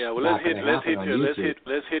 And that's let's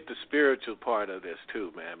hit the spiritual part of this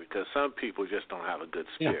too, man, because some people just don't have a good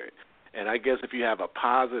spirit. Yeah. And I guess if you have a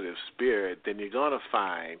positive spirit, then you're going to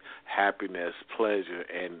find happiness, pleasure,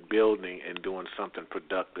 and building and doing something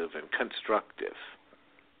productive and constructive.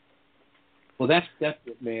 Well, that's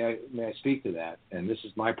may I speak to that? And this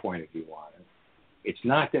is my point of view on it. It's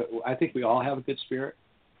not that I think we all have a good spirit.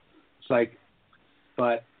 It's like,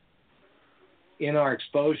 but in our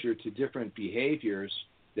exposure to different behaviors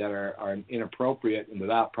that are inappropriate and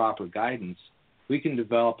without proper guidance, we can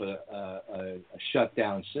develop a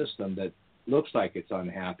shutdown system that looks like it's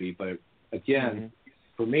unhappy, but again,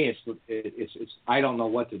 for me, it's I don't know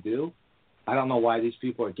what to do. I don't know why these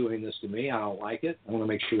people are doing this to me. I don't like it. I want to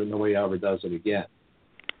make sure that nobody ever does it again.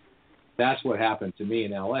 That's what happened to me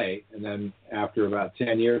in L.A. And then after about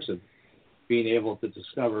 10 years of being able to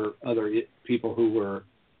discover other people who were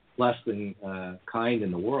less than kind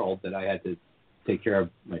in the world that I had to take care of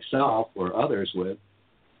myself or others with,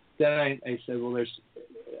 then I said, well, there's,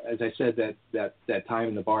 as I said, that time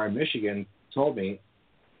in the bar in Michigan told me,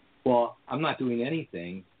 well, I'm not doing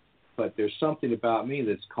anything, but there's something about me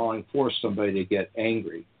that's calling for somebody to get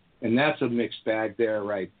angry. And that's a mixed bag there,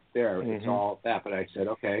 right there. It's all that. But I said,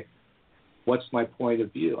 okay, what's my point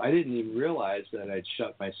of view? I didn't even realize that I'd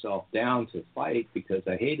shut myself down to fight because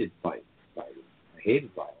I hated fighting. I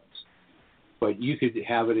hated violence. But you could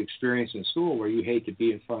have an experience in school where you hate to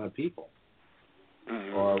be in front of people.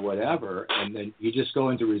 Or whatever, and then you just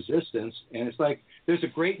go into resistance, and it's like there's a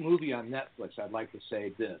great movie on Netflix. I'd like to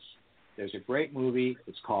say this. There's a great movie.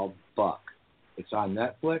 It's called Buck. It's on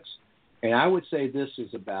Netflix, and I would say this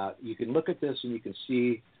is about, you can look at this and you can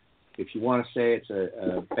see if you want to say it's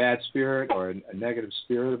a bad spirit or a negative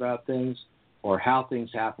spirit about things, or how things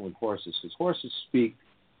happen with horses, because horses speak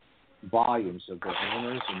volumes of their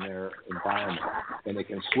owners and their environment, and they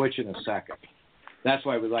can switch in a second. That's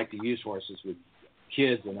why we like to use horses with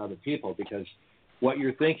kids and other people, because what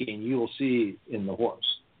you're thinking you will see in the horse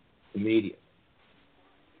immediately.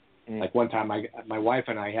 Like one time my wife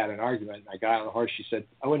and I had an argument, and I got on the horse. She said,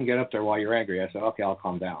 I wouldn't get up there while you're angry. I said, okay, I'll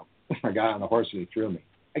calm down. I got on the horse and he threw me.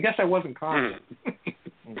 I guess I wasn't calm.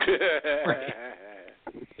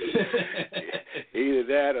 Either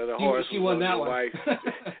that or the horse she was won on that your one. wife.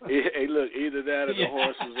 Hey, look, either that or the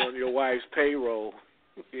horse was on your wife's payroll.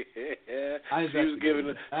 She was giving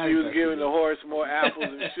the horse more apples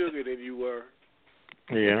and sugar than you were.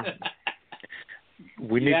 Yeah.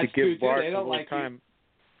 We need to give Bart a little time.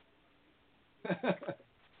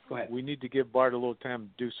 Go ahead. We need to give Bart a little time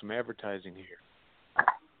to do some advertising here.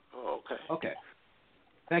 Oh, okay. Okay.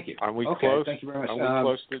 Thank you. Are we okay, close? Thank you very much. Are we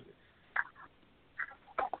close to?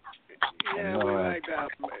 Yeah, we like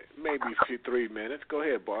maybe 3 minutes. Go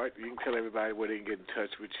ahead, Bart. You can tell everybody where they can get in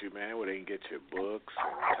touch with you, man, where they can get your books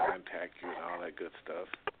and contact you and all that good stuff.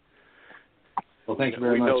 Well, thank you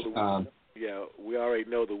very much. Yeah, we already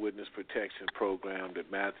know the witness protection program that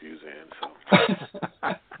Matthew's in, so.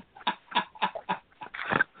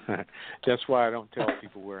 That's why I don't tell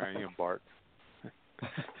people where I am, Bart.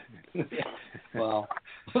 Well,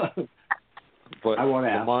 but I won't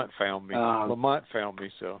ask. Lamont found me. Lamont found me,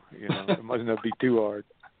 so it must not be too hard.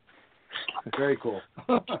 Very cool.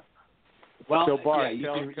 Well, so Bart,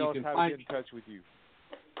 yeah, tell us how to get in touch with you.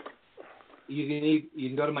 You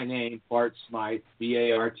can go to my name, Bart Smythe,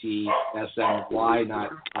 BartSMY,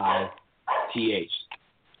 not ITH,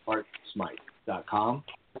 BartSmythe.com.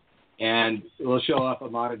 And it'll show up a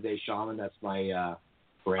Modern Day Shaman. That's my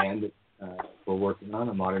brand that we're working on,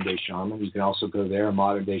 a Modern Day Shaman. You can also go there,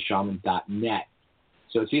 moderndayShaman.net.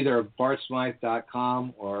 So it's either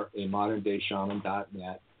BartSmythe.com or a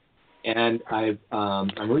moderndayShaman.net. And I'm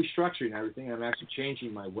restructuring everything. I'm actually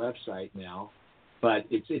changing my website now, but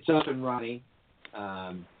it's up and running.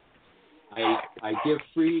 I give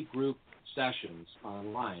free group sessions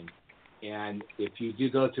online, and if you do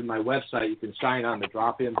go to my website, you can sign on the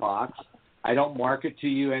drop-in box. I don't market to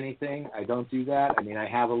you anything. I don't do that. I mean, I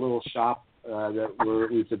have a little shop that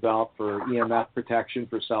we've developed for EMF protection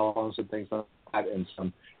for cell phones and things like that, and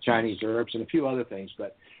some Chinese herbs and a few other things,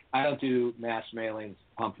 but I don't do mass mailings,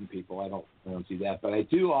 pumping people. I don't do that. But I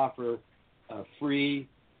do offer a free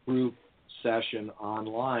group session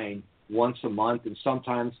online once a month, and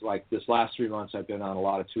sometimes, like this last 3 months, I've been on a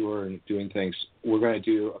lot of tour and doing things. We're going to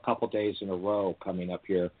do a couple days in a row coming up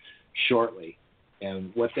here shortly.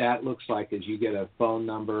 And what that looks like is you get a phone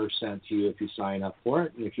number sent to you if you sign up for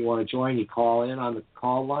it. And if you want to join, you call in on the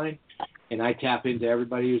call line, and I tap into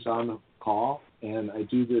everybody who's on the call, and I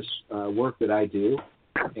do this work that I do.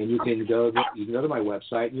 And you can go to my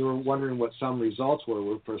website. And you were wondering what some results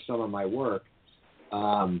were for some of my work.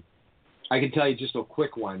 I can tell you just a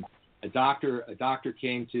quick one. A doctor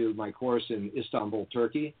came to my course in Istanbul,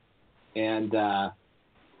 Turkey, and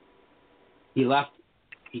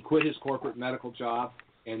he quit his corporate medical job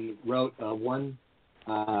and wrote a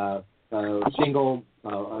single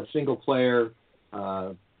player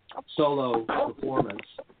solo performance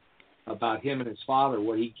about him and his father,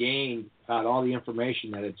 what he gained about all the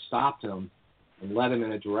information that had stopped him and led him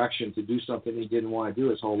in a direction to do something he didn't want to do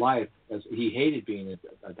his whole life, as he hated being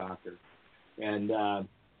a doctor. And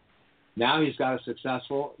now he's got a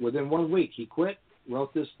successful, within 1 week, he quit,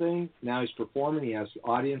 wrote this thing, now he's performing, he has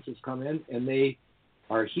audiences come in, and they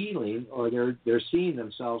are healing, or they're seeing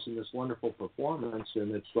themselves in this wonderful performance,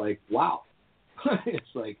 and it's like, wow.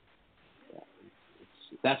 It's like,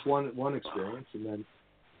 that's one experience. And then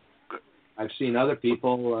I've seen other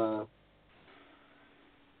people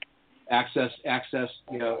access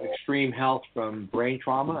extreme health from brain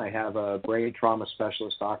trauma. I have a brain trauma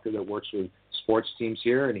specialist doctor that works with sports teams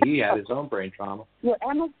here, and he had his own brain trauma.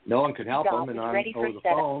 No one could help him, and over the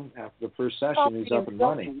phone, after the first session, he's up and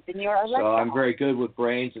running. So I'm very good with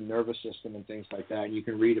brains and nervous system and things like that, and you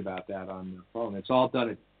can read about that on the phone. It's all done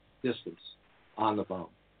at distance on the phone.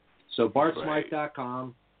 So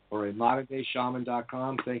BartSmythe.com or a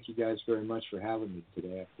moderndayShaman.com. Thank you guys very much for having me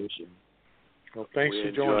today. I appreciate it. Well, thanks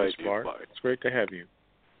for joining us, Bart. It's great to have you.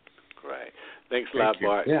 Right. Thanks a lot,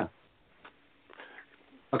 Bart. Yeah.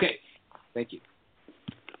 Okay. Thank you.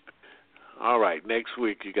 All right. Next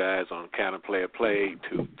week, you guys, on Counter Player Play,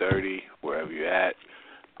 2:30, wherever you're at.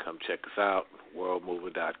 Come check us out,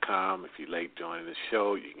 worldmover.com. If you're late joining the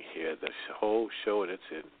show, you can hear the whole show in its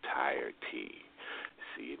entirety.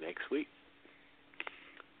 See you next week.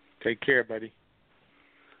 Take care, buddy.